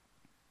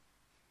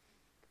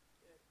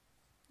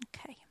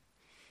 Okay.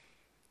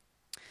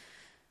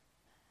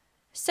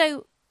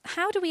 So,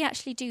 how do we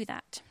actually do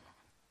that?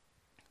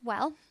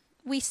 Well,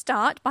 we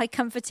start by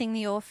comforting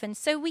the orphan.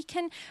 So we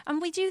can,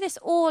 and we do this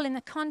all in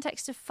the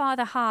context of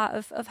Father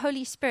Heart, of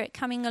Holy Spirit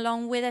coming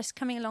along with us,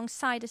 coming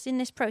alongside us in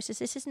this process.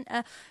 This isn't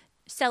a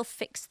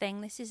self-fix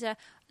thing. This is a,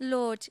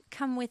 Lord,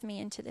 come with me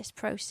into this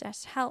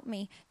process. Help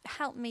me,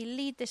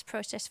 lead this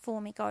process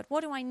for me, God.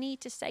 What do I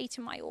need to say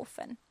to my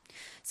orphan?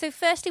 So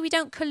firstly, we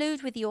don't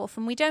collude with the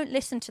orphan. We don't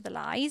listen to the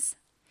lies.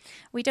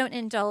 We don't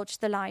indulge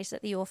the lies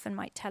that the orphan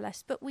might tell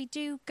us, but we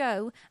do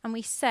go and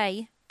we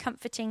say,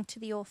 comforting to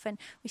the orphan,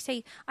 we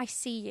say, I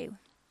see you.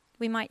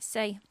 We might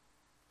say,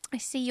 I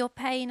see your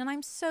pain and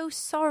I'm so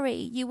sorry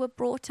you were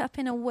brought up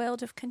in a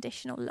world of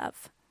conditional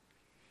love.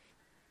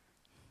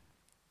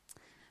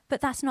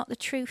 But that's not the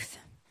truth.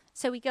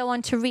 So we go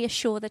on to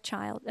reassure the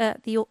child,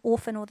 the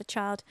orphan or the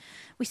child.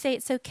 We say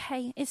it's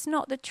okay. It's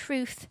not the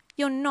truth.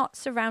 You're not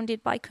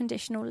surrounded by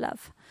conditional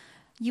love.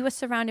 You are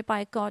surrounded by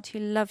a God who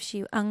loves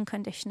you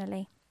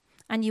unconditionally.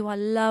 And you are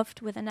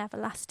loved with an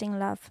everlasting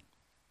love.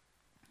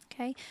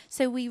 Okay?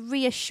 So we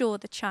reassure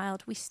the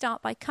child. We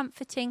start by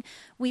comforting.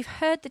 We've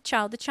heard the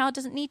child. The child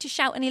doesn't need to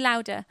shout any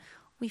louder.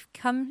 We've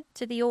come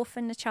to the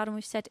orphan, the child, and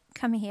we've said,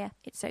 come here.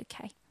 It's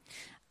okay.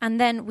 And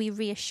then we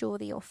reassure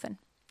the orphan.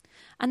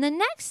 And the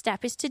next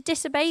step is to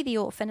disobey the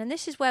orphan. And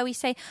this is where we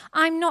say,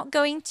 I'm not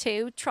going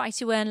to try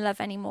to earn love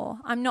anymore.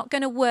 I'm not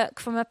going to work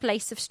from a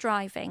place of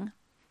striving.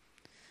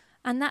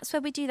 And that's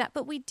where we do that.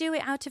 But we do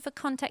it out of a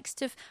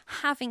context of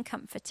having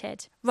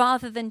comforted,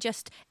 rather than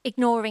just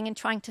ignoring and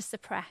trying to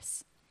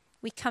suppress.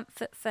 We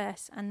comfort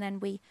first, and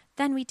then we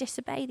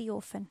disobey the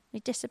orphan.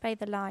 We disobey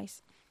the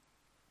lies.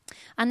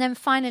 And then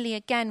finally,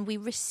 again, we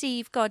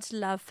receive God's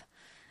love.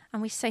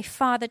 And we say,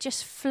 Father,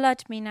 just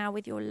flood me now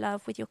with your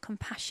love, with your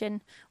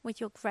compassion, with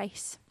your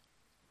grace.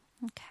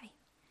 Okay.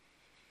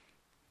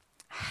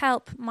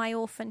 Help my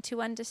orphan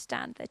to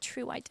understand their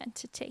true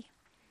identity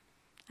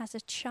as a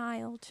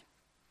child.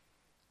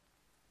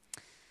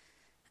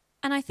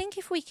 And I think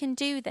if we can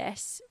do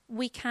this,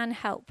 we can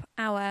help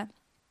our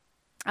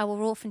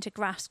orphan to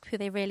grasp who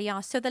they really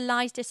are. So the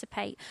lies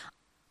dissipate.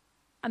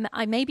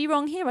 I may be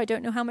wrong here. I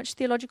don't know how much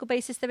theological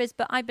basis there is,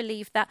 but I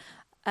believe that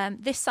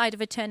this side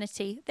of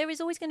eternity, there is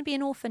always going to be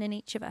an orphan in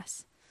each of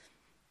us.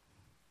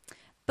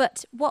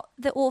 But what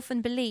the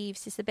orphan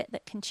believes is the bit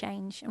that can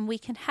change, and we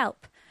can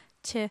help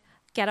to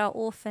get our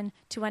orphan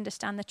to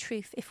understand the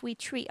truth if we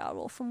treat our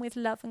orphan with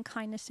love and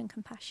kindness and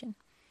compassion.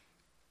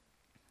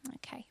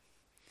 Okay.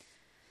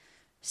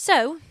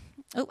 So,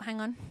 hang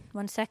on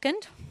 1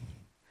 second.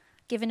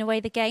 Giving away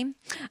the game.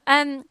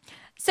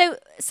 So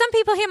some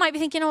people here might be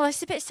thinking, oh,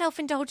 it's a bit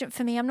self-indulgent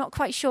for me. I'm not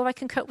quite sure I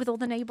can cope with all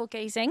the navel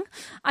gazing.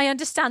 I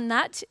understand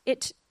that.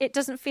 It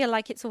doesn't feel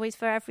like it's always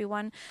for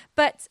everyone.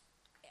 But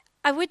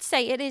I would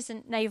say it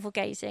isn't navel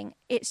gazing.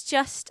 It's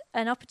just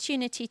an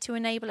opportunity to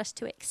enable us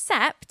to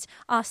accept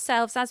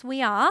ourselves as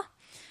we are,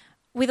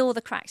 with all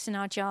the cracks in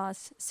our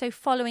jars. So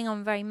following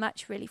on very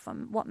much really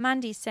from what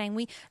Mandy's saying,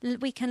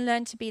 we can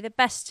learn to be the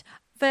best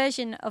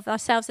version of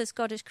ourselves as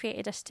God has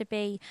created us to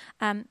be,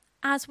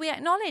 as we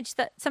acknowledge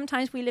that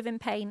sometimes we live in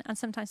pain and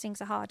sometimes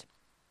things are hard.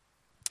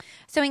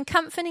 So in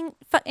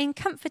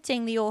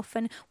comforting the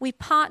orphan, we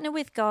partner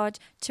with God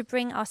to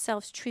bring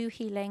ourselves true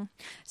healing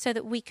so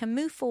that we can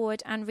move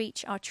forward and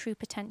reach our true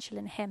potential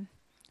in him.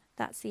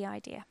 That's the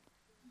idea.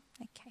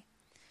 Okay.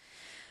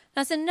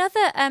 There's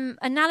another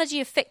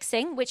analogy of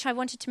fixing, which I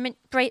wanted to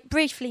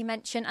briefly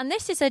mention, and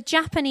this is a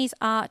Japanese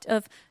art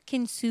of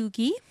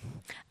kintsugi.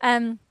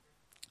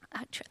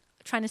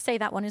 Trying to say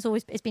that one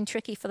it's been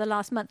tricky for the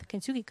last month.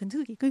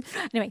 Kintsugi.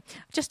 Anyway,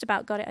 just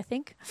about got it, I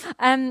think.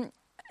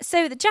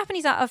 So the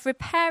Japanese art of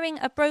repairing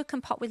a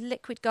broken pot with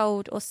liquid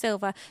gold or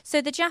silver. So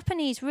the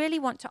Japanese really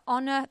want to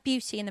honor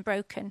beauty in the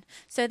broken.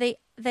 So they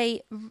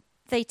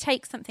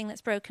take something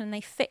that's broken and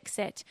they fix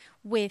it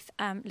with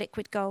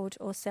liquid gold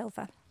or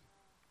silver.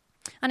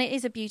 And it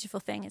is a beautiful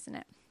thing, isn't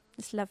it?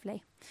 It's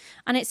lovely.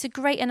 And it's a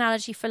great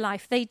analogy for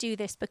life. They do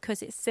this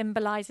because it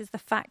symbolizes the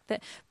fact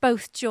that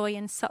both joy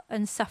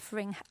and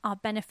suffering are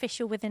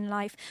beneficial within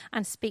life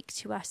and speak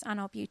to us and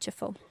are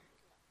beautiful.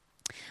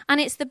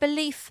 And it's the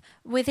belief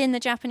within the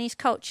Japanese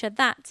culture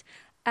that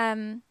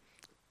the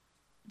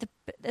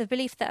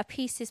belief that a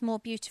piece is more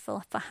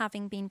beautiful for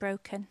having been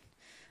broken.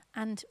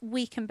 And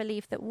we can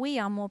believe that we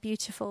are more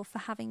beautiful for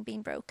having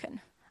been broken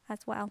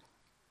as well.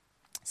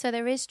 So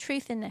there is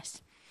truth in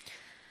this.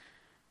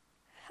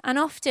 And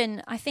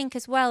often, I think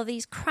as well,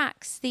 these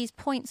cracks, these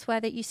points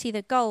where that you see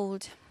the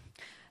gold,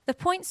 the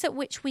points at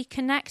which we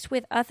connect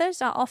with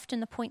others are often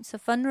the points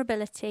of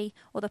vulnerability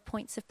or the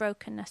points of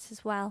brokenness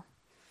as well.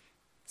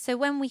 So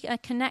when we are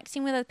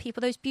connecting with other people,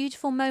 those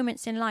beautiful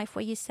moments in life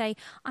where you say,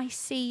 I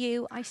see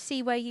you, I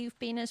see where you've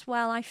been as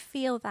well, I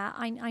feel that,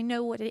 I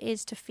know what it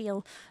is to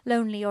feel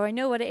lonely, or I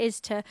know what it is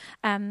to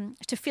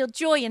feel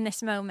joy in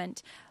this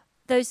moment.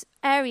 Those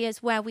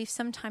areas where we've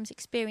sometimes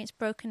experienced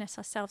brokenness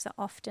ourselves are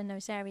often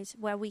those areas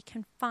where we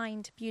can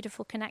find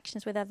beautiful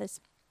connections with others.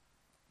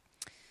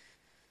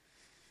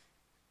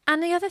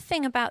 And the other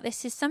thing about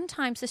this is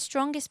sometimes the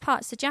strongest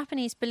parts, the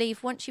Japanese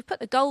believe once you put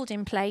the gold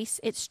in place,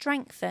 it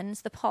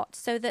strengthens the pot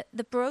so that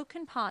the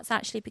broken parts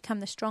actually become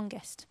the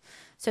strongest.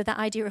 So that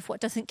idea of what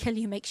doesn't kill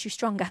you makes you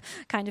stronger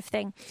kind of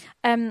thing.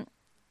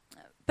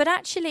 But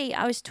actually,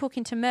 I was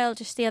talking to Merle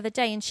just the other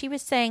day, and she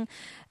was saying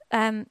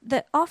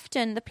that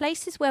often the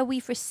places where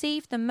we've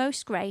received the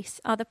most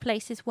grace are the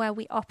places where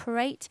we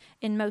operate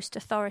in most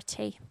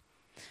authority.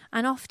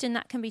 And often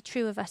that can be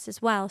true of us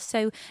as well.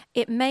 So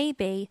it may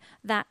be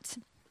that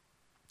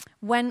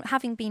when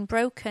having been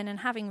broken and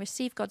having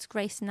received God's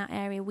grace in that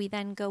area, we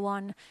then go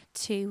on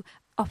to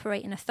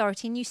operate in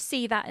authority. And you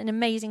see that in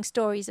amazing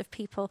stories of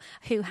people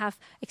who have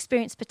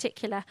experienced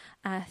particular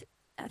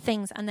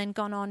things and then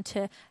gone on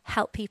to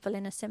help people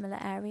in a similar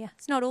area.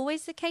 It's not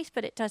always the case,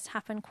 but it does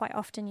happen quite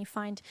often, you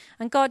find.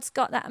 And God's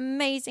got that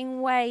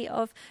amazing way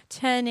of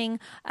turning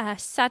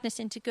sadness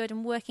into good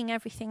and working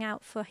everything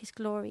out for his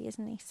glory,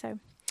 isn't he? So,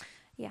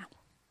 yeah.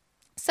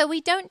 So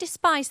we don't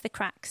despise the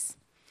cracks.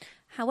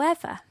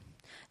 However,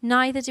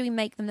 neither do we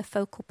make them the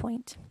focal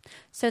point.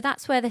 So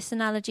that's where this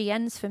analogy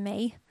ends for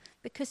me,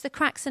 because the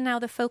cracks are now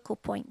the focal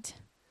point.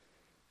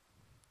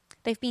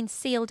 They've been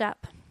sealed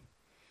up.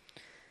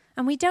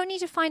 And we don't need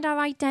to find our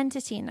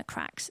identity in the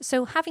cracks.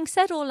 So having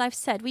said all I've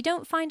said, we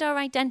don't find our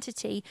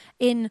identity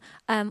in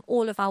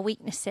all of our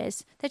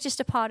weaknesses. They're just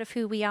a part of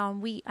who we are.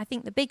 And I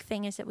think the big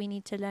thing is that we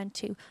need to learn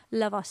to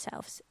love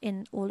ourselves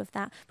in all of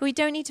that. But we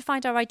don't need to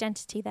find our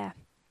identity there,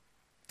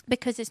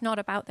 because it's not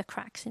about the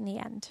cracks in the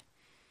end.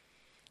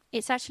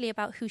 It's actually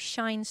about who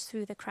shines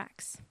through the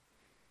cracks.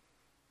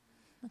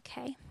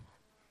 Okay.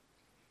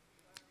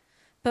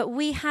 But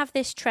we have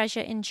this treasure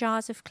in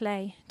jars of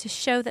clay to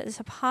show that the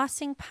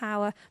surpassing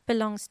power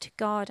belongs to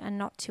God and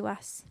not to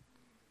us.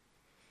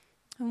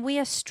 And we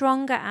are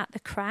stronger at the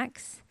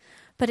cracks,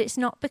 but it's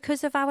not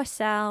because of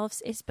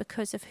ourselves, it's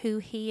because of who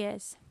he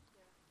is.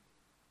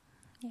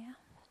 Yeah.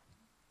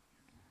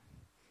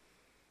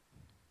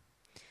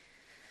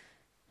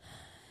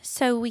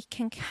 So we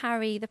can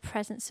carry the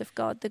presence of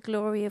God, the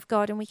glory of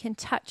God, and we can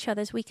touch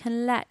others. We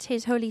can let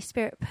his Holy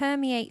Spirit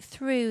permeate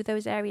through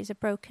those areas of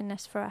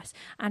brokenness for us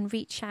and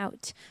reach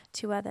out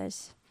to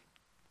others.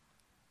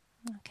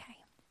 Okay.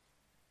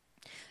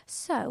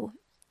 So,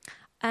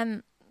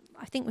 I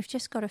think we've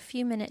just got a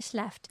few minutes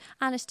left.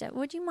 Alistair,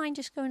 would you mind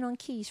just going on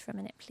keys for a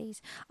minute,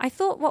 please? I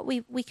thought what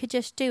we could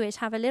just do is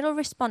have a little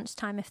response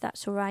time, if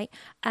that's all right,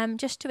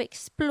 just to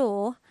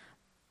explore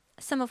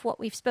some of what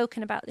we've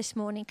spoken about this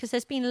morning, because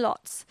there's been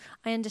lots,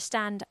 I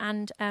understand,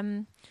 and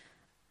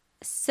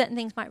certain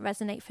things might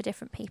resonate for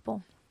different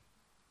people.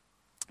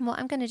 And what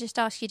I'm going to just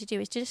ask you to do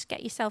is to just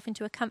get yourself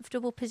into a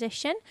comfortable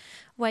position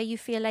where you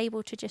feel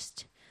able to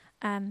just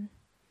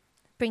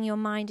bring your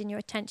mind and your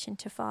attention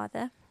to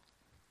Father.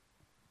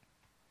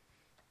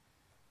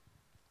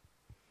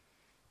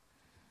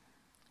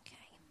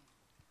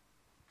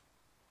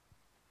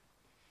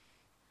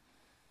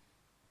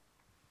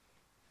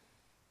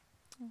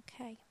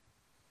 Okay.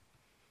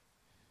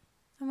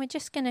 And we're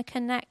just going to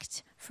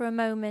connect for a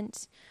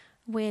moment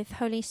with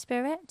Holy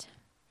Spirit.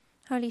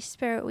 Holy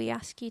Spirit, we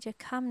ask you to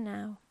come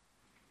now.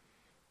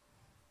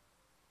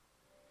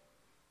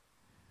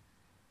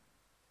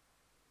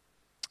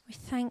 We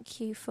thank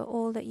you for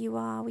all that you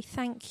are. We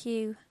thank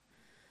you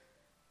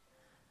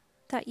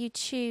that you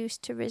choose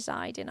to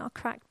reside in our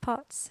cracked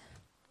pots.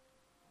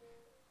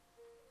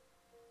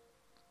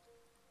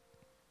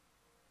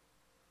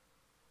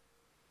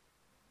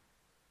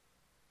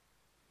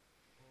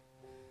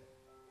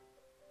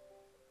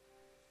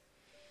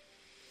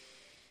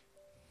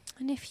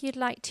 And if you'd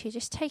like to,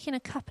 just taking a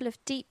couple of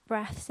deep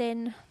breaths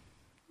in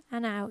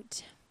and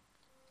out.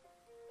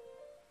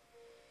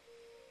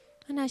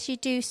 And as you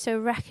do so,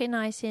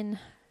 recognizing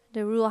the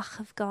Ruach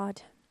of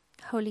God,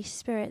 Holy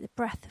Spirit, the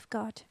breath of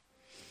God.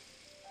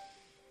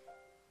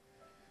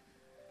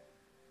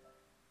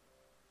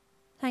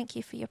 Thank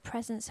you for your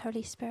presence,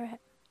 Holy Spirit.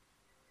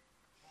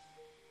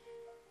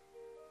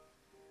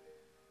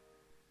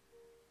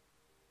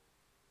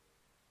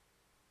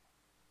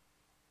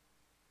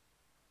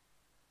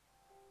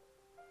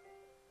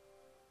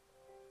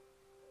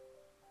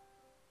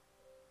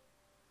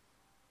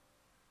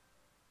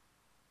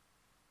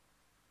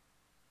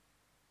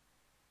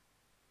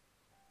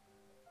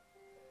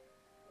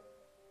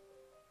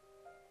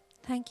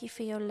 Thank you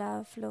for your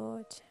love,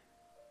 Lord.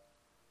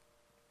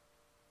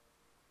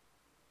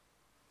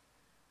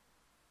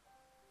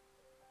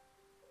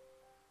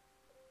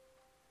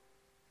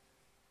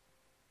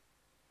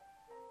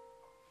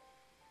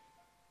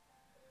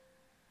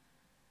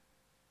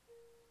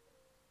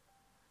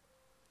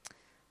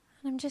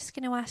 I'm just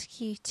going to ask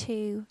you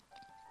to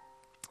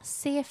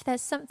see if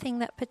there's something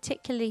that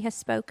particularly has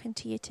spoken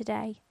to you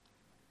today.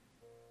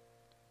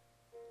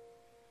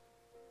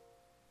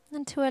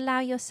 And to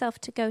allow yourself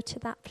to go to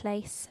that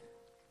place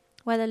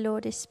where the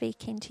Lord is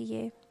speaking to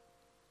you.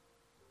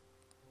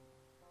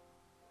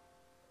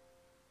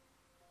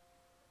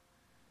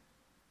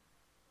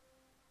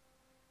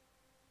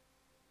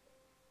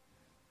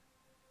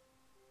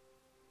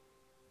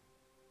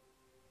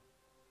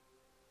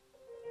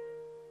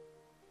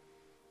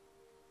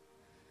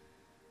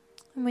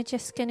 And we're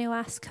just going to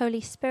ask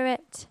Holy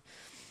Spirit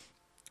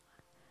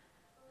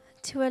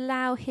to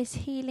allow his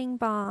healing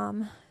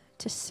balm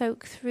to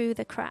soak through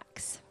the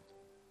cracks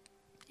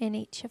in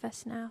each of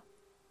us now.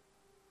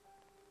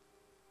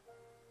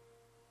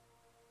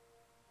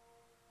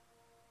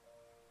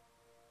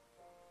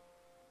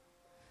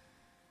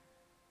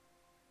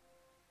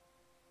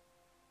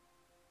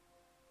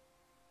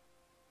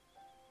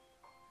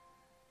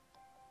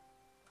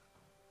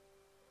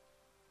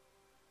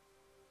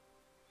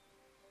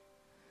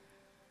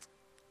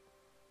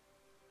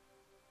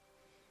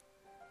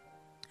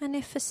 And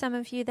if for some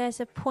of you there's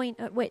a point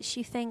at which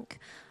you think,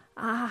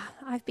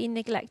 I've been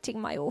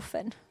neglecting my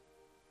orphan.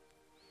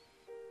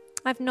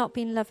 I've not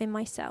been loving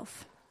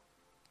myself.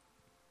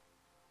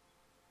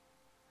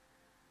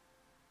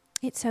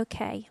 It's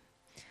okay.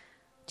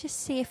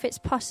 Just see if it's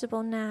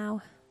possible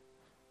now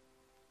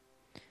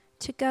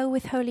to go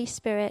with Holy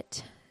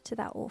Spirit to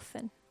that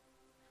orphan.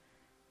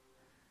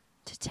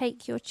 To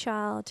take your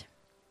child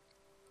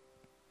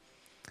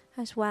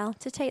as well.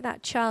 To take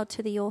that child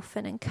to the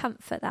orphan and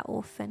comfort that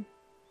orphan.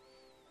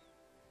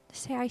 To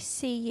say, I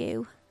see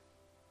you.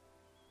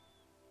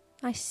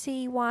 I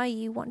see why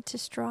you want to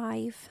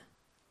strive.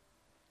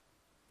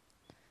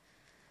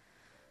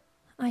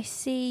 I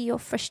see your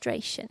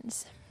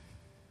frustrations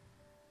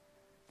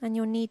and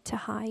your need to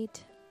hide.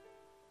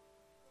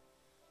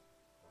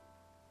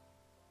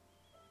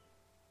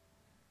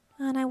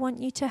 And I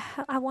want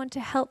to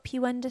help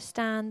you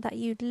understand that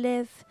you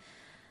live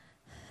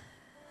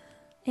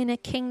in a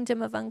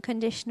kingdom of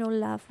unconditional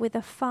love with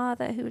a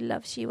Father who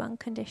loves you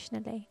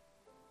unconditionally.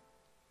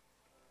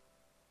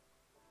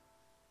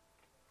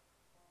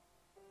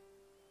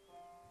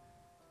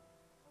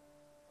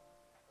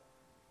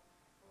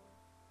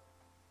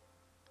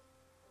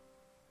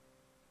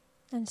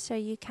 And so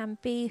you can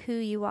be who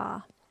you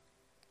are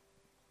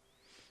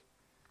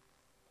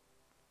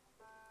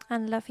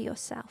and love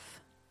yourself.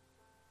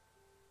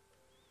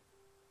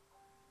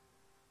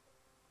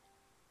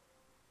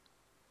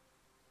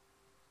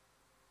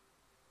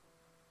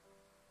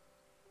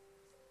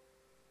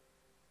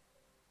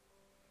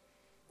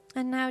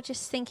 And now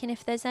just thinking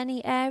if there's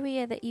any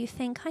area that you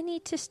think, I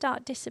need to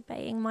start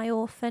disobeying my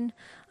orphan.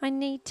 I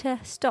need to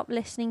stop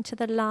listening to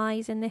the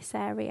lies in this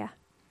area.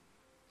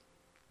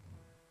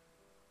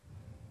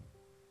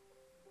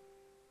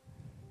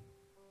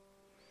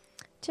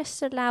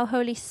 Just allow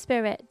Holy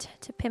Spirit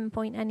to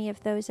pinpoint any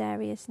of those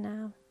areas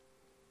now.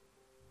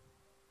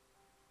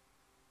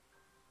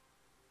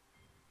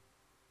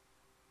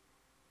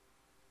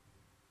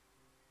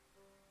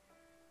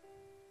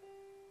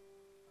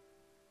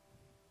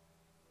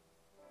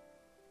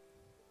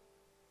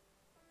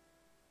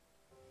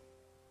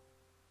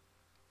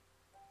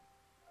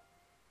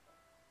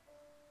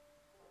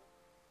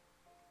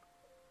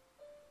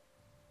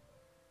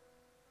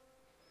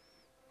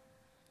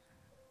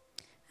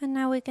 And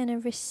now we're going to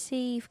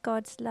receive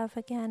God's love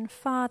again.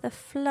 Father,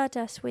 flood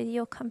us with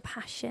your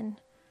compassion,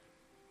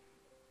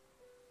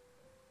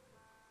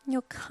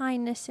 your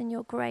kindness and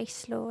your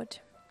grace, Lord.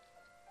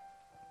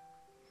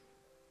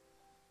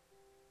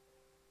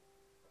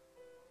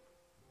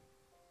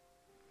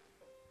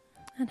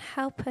 And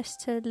help us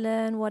to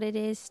learn what it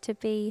is to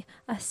be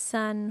a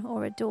son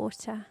or a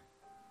daughter.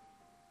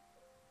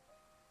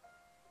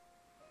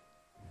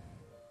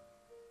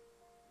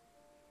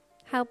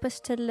 Help us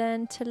to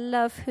learn to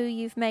love who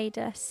you've made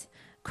us,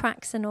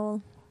 cracks and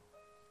all.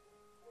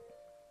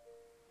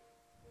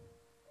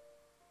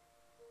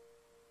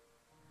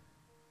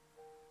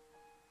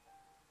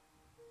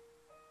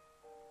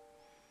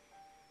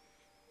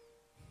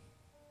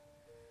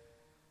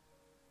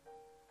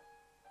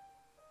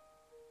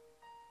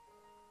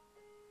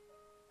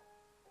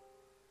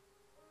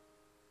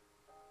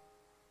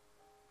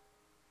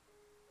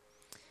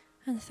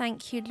 And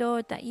thank you,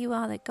 Lord, that you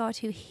are the God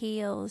who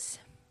heals,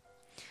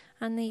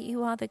 and that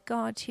you are the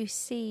God who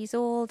sees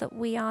all that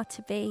we are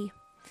to be.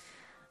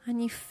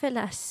 And you fill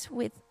us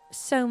with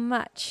so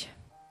much,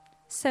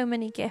 so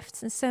many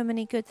gifts and so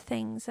many good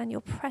things, and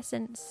your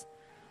presence.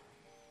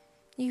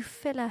 You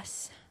fill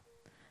us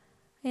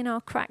in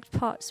our cracked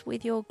pots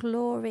with your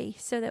glory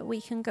so that we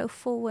can go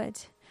forward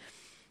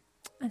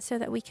and so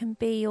that we can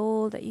be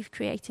all that you've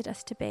created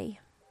us to be.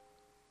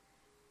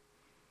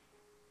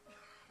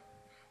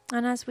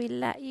 And as we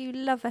let you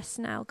love us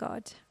now,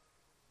 God,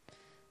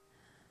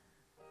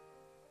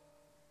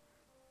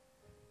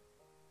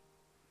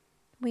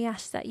 we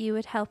ask that you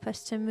would help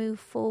us to move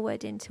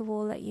forward into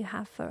all that you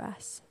have for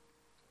us.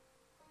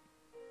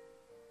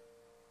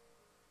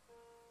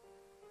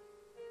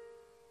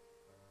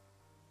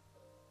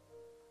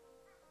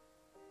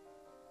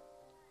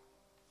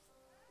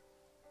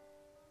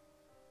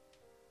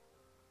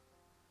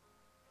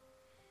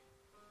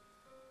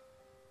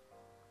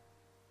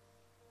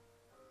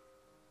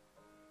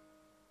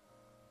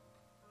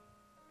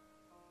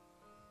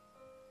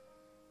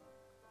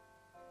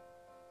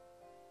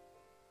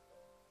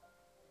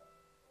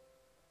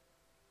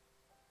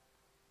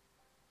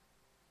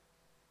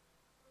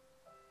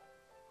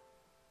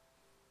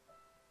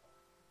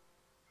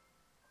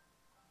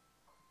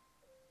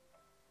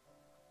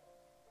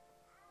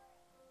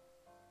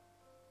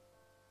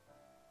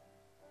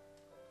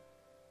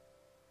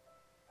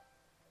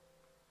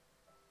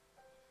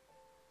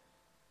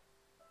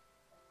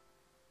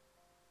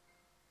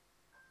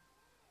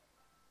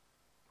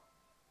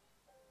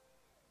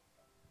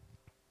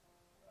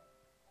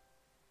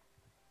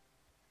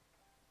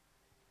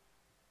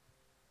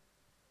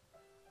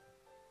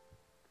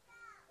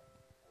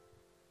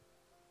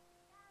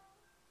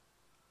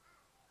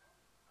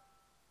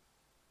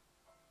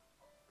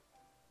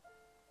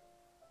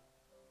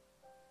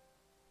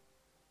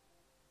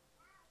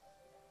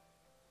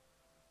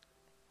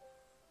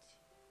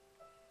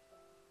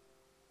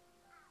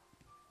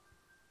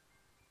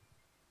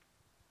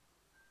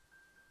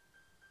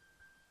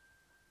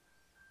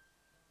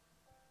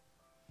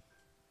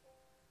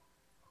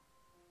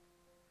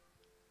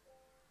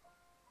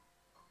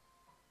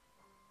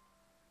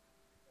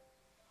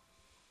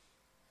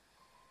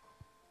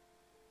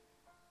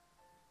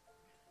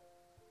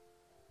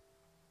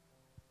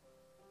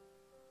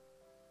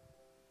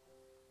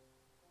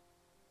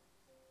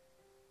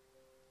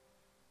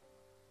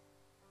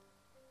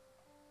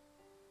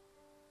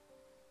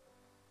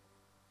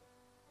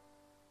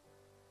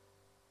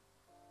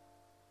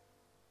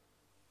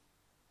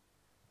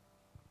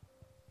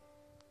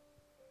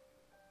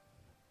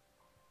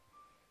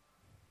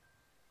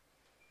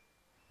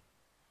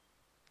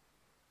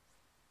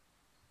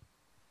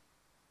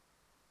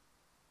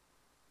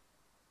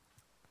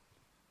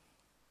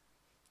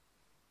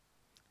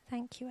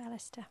 Thank you,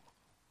 Alistair.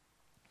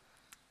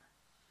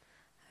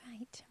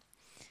 Right.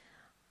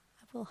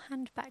 I will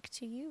hand back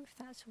to you if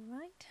that's all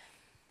right.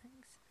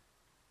 Thanks.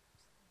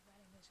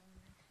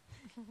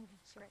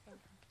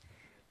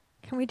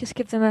 Can we just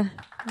give them a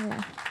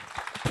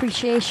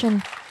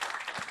appreciation?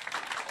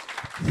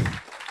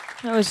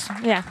 That was,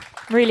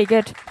 really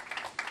good.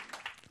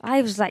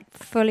 I was I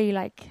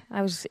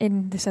was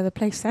in this other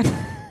place then.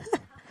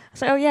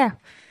 So,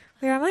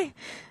 where am I?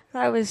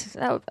 That was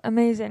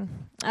amazing.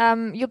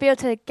 You'll be able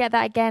to get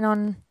that again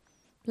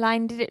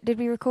online. Did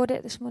we record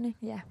it this morning?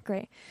 Yeah,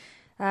 great.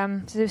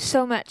 So there's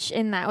so much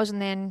in that, wasn't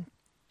there?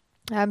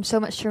 And so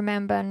much to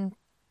remember. And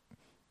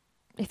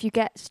if you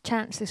get a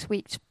chance this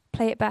week, just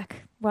play it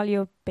back while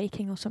you're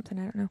baking or something.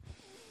 I don't know.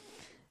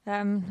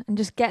 And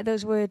just get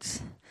those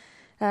words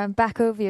back over you.